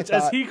first I thought...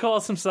 as he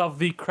calls himself,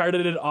 the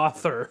credited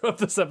author of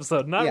this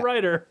episode. Not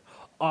writer,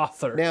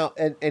 author. Now,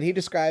 and he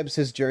describes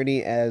his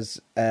journey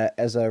as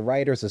a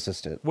writer's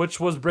assistant. Which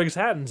was Briggs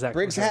Hatton's actually.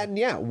 Briggs Hatton,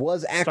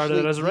 was actually...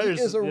 Started as a writer's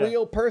he is a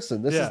real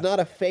person. This is not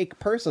a fake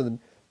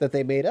person that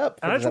they made up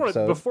for and this episode.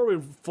 Want to, before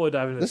we fully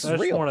dive into this, I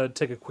just real. want to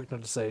take a quick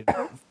note to say,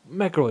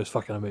 Matt Gorley is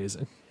fucking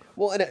amazing.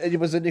 Well, and it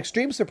was an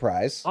extreme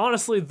surprise.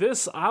 Honestly,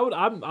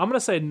 I'm going to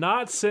say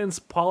not since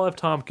Paul F.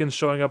 Tompkins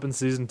showing up in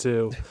season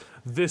 2,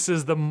 this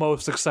is the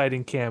most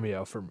exciting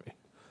cameo for me.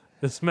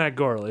 It's Matt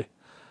Gorley.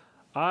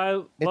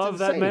 I love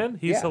that man.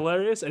 He's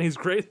hilarious, and he's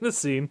great in the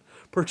scene,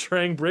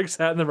 portraying Briggs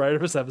Hatton, the writer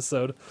of this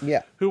episode,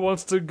 who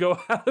wants to go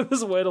out of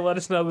his way to let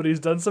us know that he's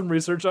done some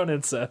research on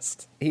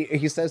incest.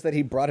 He says that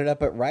he brought it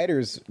up at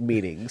writers'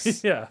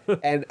 meetings. Yeah.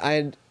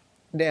 And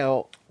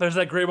now... There's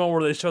that great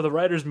moment where they show the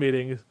writers'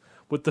 meeting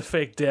with the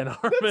fake Dan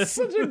Harmon. That's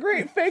such a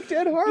great fake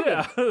Dan Harmon.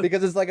 Yeah.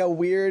 Because it's like a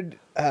weird...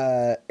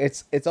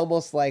 It's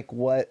almost like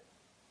what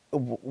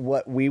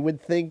we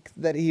would think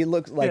that he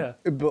looks like,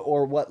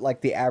 or what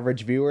like the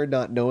average viewer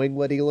not knowing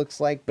what he looks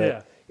like,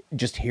 but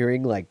just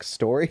hearing like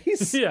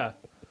stories. Yeah.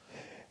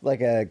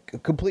 Like a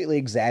completely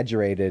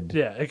exaggerated.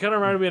 Yeah, it kind of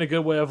reminded me in a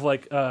good way of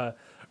like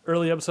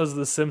early episodes of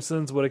The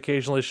Simpsons would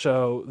occasionally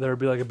show, there would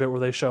be like a bit where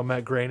they show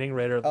Matt Groening,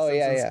 writer of The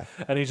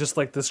Simpsons. And he's just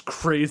like this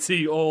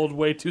crazy old,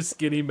 way too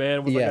skinny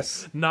man with like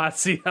a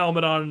Nazi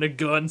helmet on and a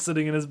gun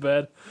sitting in his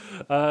bed.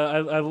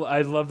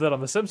 I love that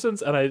on The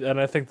Simpsons, and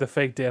I think the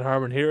fake Dan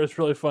Harmon here is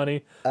really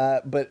funny.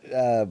 But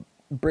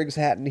Briggs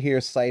Hatton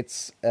here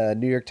cites a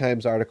New York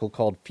Times article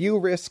called "Few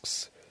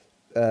Risks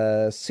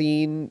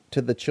Seen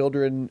to the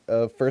Children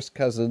of First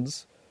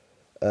Cousins,"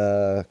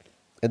 and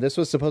this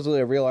was supposedly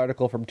a real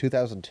article from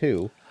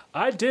 2002.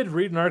 I did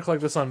read an article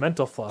like this on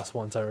Mental Floss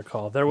once, I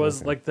recall. There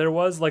was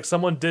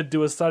someone did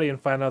do a study and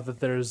find out that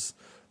there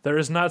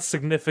is not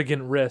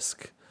significant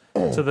risk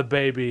to the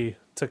baby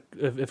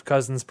if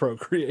cousins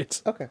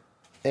procreate. Okay.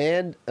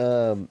 And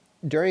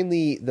during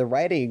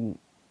the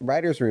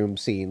writer's room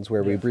scenes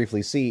where we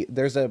briefly see,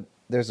 there's a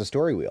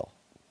story wheel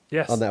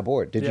on that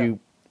board. Did you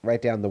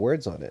write down the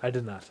words on it? I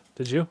did not.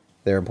 Did you?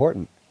 They're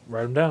important.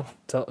 Write them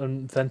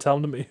down. Then tell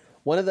them to me.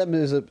 One of them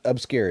is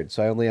obscured,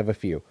 so I only have a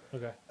few.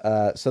 Okay.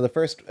 So the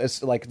first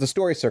is like the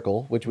story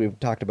circle, which we've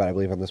talked about, I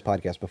believe, on this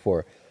podcast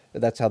before.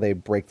 That's how they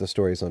break the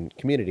stories on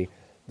Community.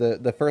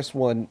 The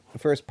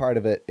first part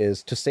of it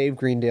is to save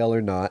Greendale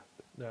or not.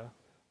 Yeah.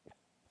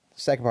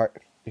 Second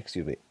part,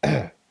 excuse me,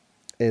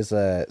 is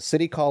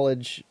City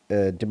College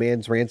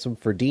demands ransom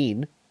for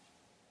Dean.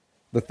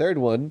 The third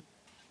one,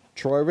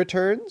 Troy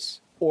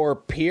returns or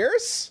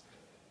Pierce.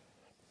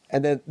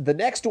 And then the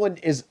next one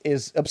is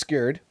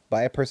obscured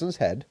by a person's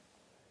head.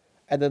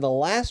 And then the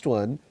last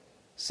one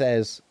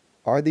says,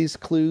 "Are these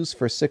clues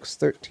for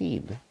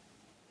 613?"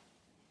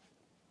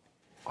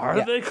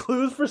 Are they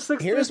clues for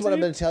 613? Here's what I'm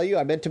going to tell you.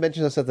 I meant to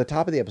mention this at the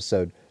top of the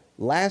episode.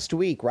 Last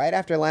week, right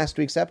after last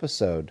week's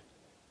episode,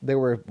 there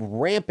were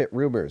rampant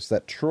rumors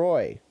that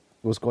Troy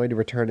was going to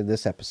return in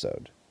this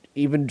episode,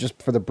 even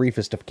just for the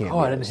briefest of cameos. Oh,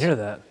 I didn't hear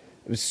that.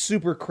 It was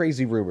super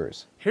crazy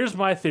rumors. Here's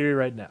my theory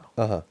right now.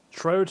 Uh-huh.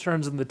 Troy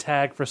returns in the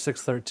tag for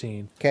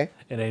 613. Okay.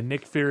 In a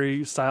Nick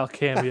Fury style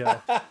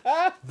cameo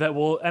that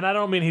will, and I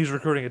don't mean he's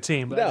recruiting a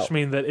team, but I just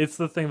mean that it's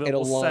the thing that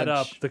will set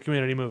up the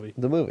Community movie.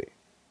 The movie.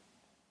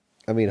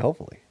 I mean,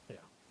 hopefully. Yeah.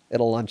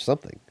 It'll launch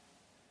something.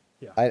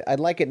 Yeah. I'd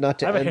like it not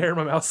to I have end... a hair in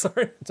my mouth,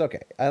 sorry. It's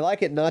okay. I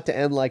like it not to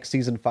end like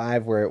season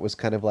 5 where it was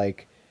kind of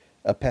like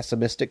a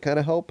pessimistic kind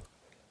of hope.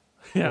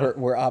 Yeah.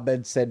 Where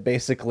Abed said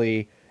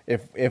basically,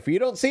 if you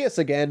don't see us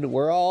again,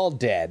 we're all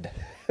dead.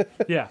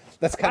 Yeah.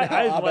 That's kind of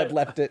how Abed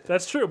left it.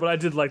 That's true, but I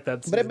did like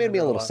that. But it made me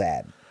a little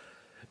sad.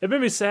 It made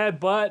me sad,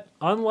 but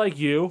unlike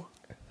you,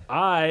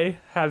 I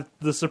had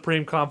the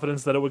supreme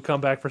confidence that it would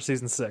come back for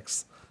season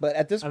 6. But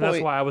at this And point,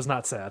 that's why I was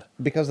not sad.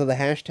 because of the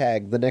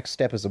hashtag, the next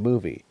step is a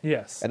movie.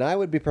 Yes. And I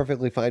would be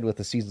perfectly fine with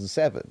the season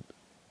 7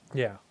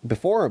 Yeah.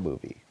 before a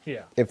movie,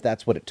 Yeah. if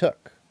that's what it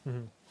took.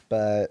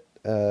 But,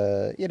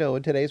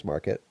 in today's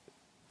market,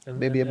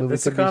 maybe a movie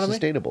could be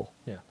sustainable.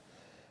 Yeah.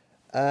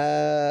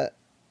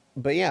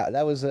 But yeah,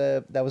 that was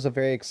a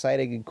very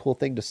exciting and cool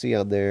thing to see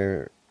on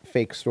their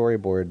fake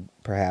storyboard,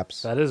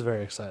 perhaps. That is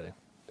very exciting.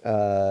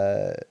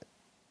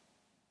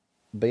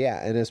 But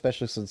yeah, and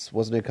especially since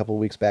wasn't it a couple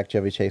of weeks back,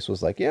 Chevy Chase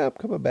was like, "Yeah, I'm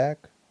coming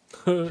back."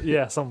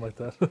 Yeah, something like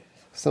that.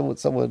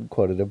 Someone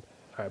quoted him.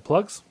 All right,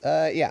 plugs?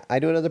 Yeah, I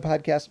do another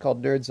podcast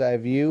called Nerd's Eye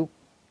View.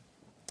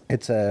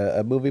 It's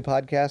a movie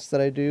podcast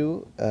that I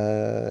do.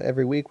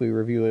 Every week we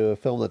review a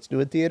film that's new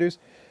in theaters.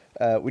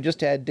 We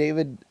just had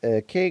David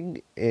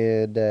King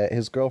and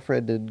his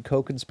girlfriend and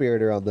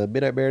co-conspirator on the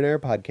Midnight Marinara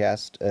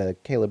podcast,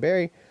 Kayla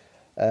Berry,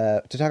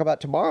 to talk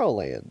about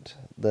Tomorrowland,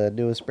 the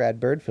newest Brad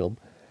Bird film.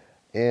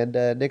 And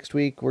next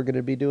week we're going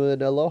to be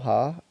doing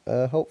Aloha,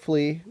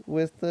 hopefully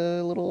with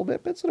little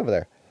Matt Benson over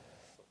there.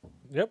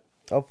 Yep.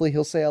 Hopefully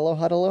he'll say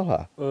aloha to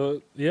aloha.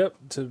 Yep,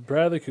 to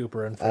Bradley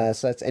Cooper. And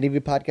so that's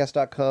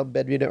nevpodcast.com,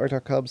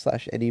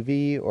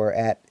 benviewnetwork.com/nev, or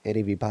at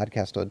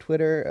nevpodcast on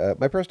Twitter.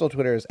 My personal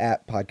Twitter is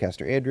at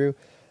podcasterandrew.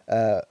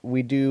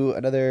 We do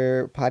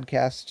another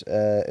podcast.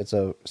 It's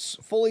a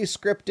fully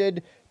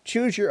scripted,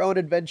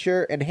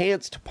 choose-your-own-adventure,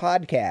 enhanced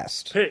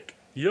podcast. Pick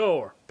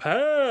your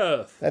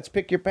path. That's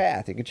Pick Your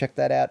Path. You can check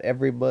that out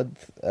every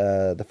month,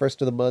 the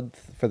first of the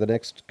month, for the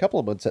next couple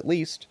of months at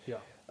least. Yeah.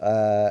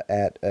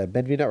 At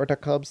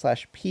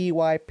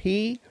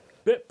benviewnetwork.com/PYP.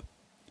 Bip.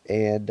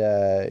 And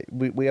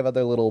we have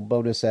other little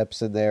bonus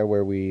eps in there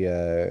where we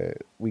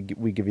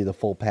give you the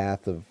full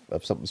path of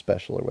something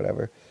special or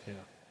whatever. Yeah.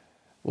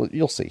 Well,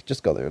 you'll see.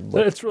 Just go there and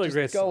look. It's really Just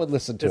great. Go and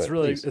listen to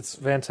it. It's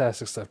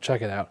fantastic stuff.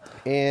 Check it out.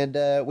 And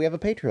we have a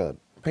Patreon.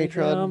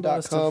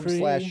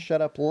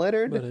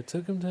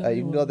 Patreon.com/shutupleonard.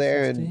 You can go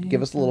there and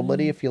give us a little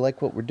money if you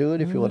like what we're doing,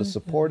 if you want to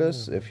support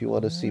us, if you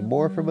want to see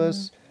more from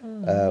us.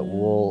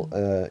 We'll,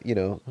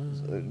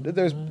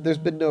 there's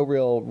been no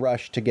real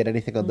rush to get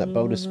anything on that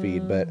bonus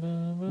feed, but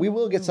we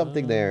will get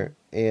something there,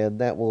 and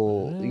that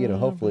will,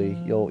 hopefully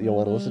you'll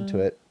want to listen to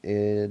it,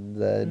 and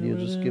then you'll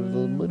just give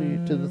the money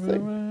to the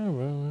thing.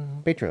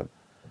 Patreon.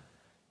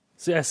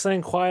 See, I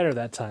sang quieter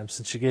that time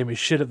since you gave me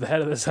shit at the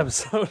head of this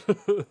episode.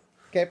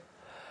 Okay.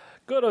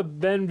 Go to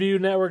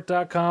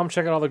BenviewNetwork.com.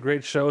 Check out all the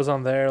great shows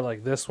on there,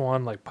 like this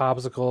one, like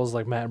Popsicles,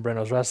 like Matt and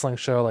Brendo's Wrestling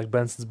Show, like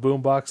Benson's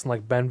Boombox, and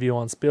like Benview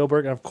on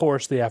Spielberg, and of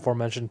course the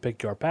aforementioned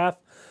Pick Your Path.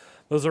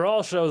 Those are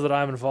all shows that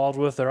I'm involved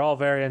with. They're all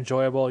very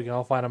enjoyable. You can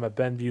all find them at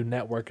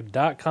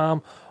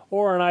BenviewNetwork.com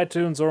or on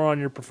iTunes or on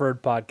your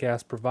preferred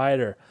podcast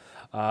provider.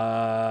 You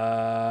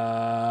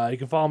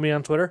can follow me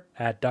on Twitter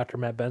at Dr.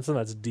 Matt Benson.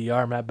 That's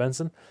Dr. Matt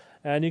Benson.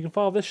 And you can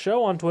follow this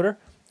show on Twitter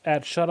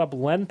at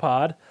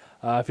ShutUpLenPod.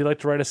 If you'd like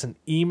to write us an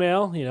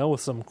email,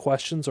 with some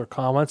questions or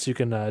comments, you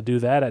can do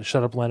that at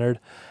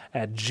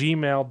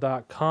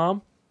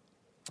shutupleonard@gmail.com.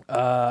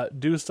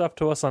 Do stuff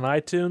to us on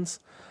iTunes.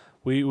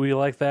 We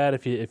like that.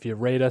 If you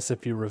rate us,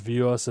 if you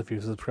review us, if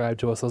you subscribe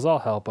to us, those all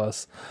help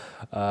us.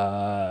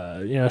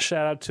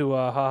 Shout out to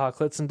Haha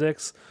Clits and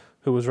Dicks,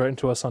 who was writing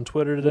to us on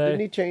Twitter today. Didn't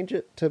he change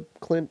it to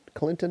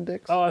Clinton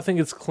Dix? Oh, I think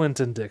it's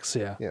Clinton Dix.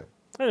 Yeah.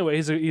 Anyway,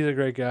 he's a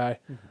great guy.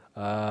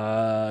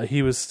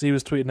 He was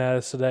tweeting at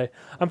us today.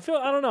 I'm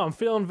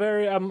feeling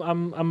very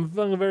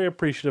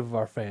appreciative of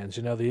our fans.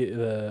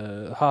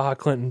 The Haha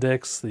Clinton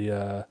Dix,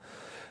 the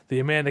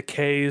Amanda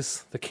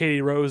Kays, the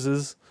Katie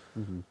Roses,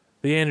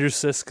 the Andrew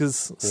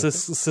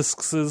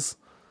Siskses,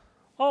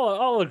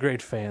 all the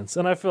great fans.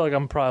 And I feel like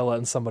I'm probably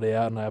letting somebody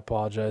out, and I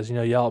apologize.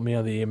 Yell at me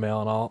on the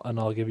email, and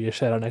I'll give you a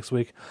shout out next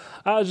week.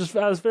 I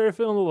was very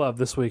feeling the love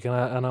this week,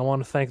 and I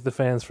want to thank the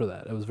fans for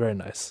that. It was very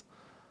nice.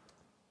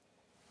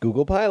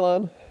 Google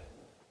Pylon.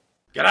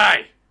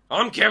 G'day,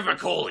 I'm Kev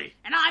McCauley.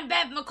 And I'm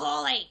Bev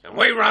McCauley. And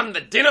we run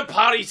the Dinner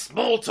Party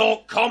Small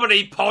Talk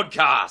Comedy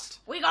Podcast.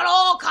 We got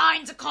all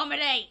kinds of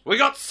comedy. We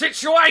got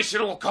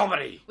situational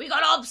comedy. We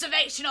got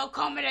observational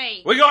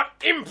comedy. We got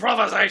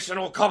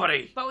improvisational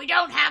comedy. But we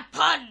don't have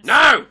puns.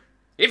 No!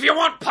 If you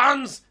want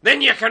puns,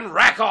 then you can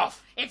rack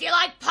off. If you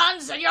like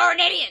puns, then you're an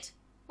idiot.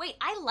 Wait,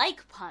 I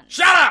like puns.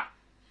 Shut up!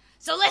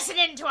 So listen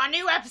in to our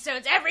new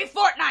episodes every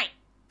fortnight.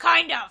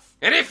 Kind of.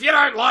 And if you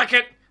don't like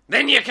it,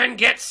 then you can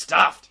get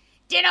stuffed.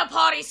 Dinner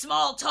Party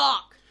Small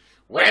Talk,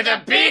 where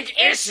the big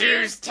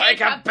issues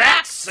take a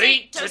back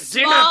seat to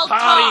dinner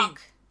party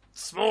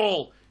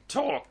small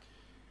talk.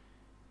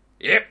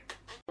 Yep.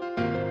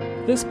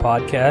 This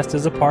podcast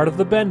is a part of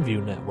the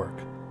Benview Network.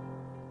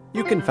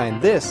 You can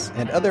find this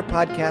and other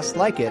podcasts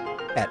like it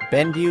at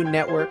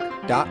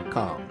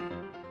benviewnetwork.com.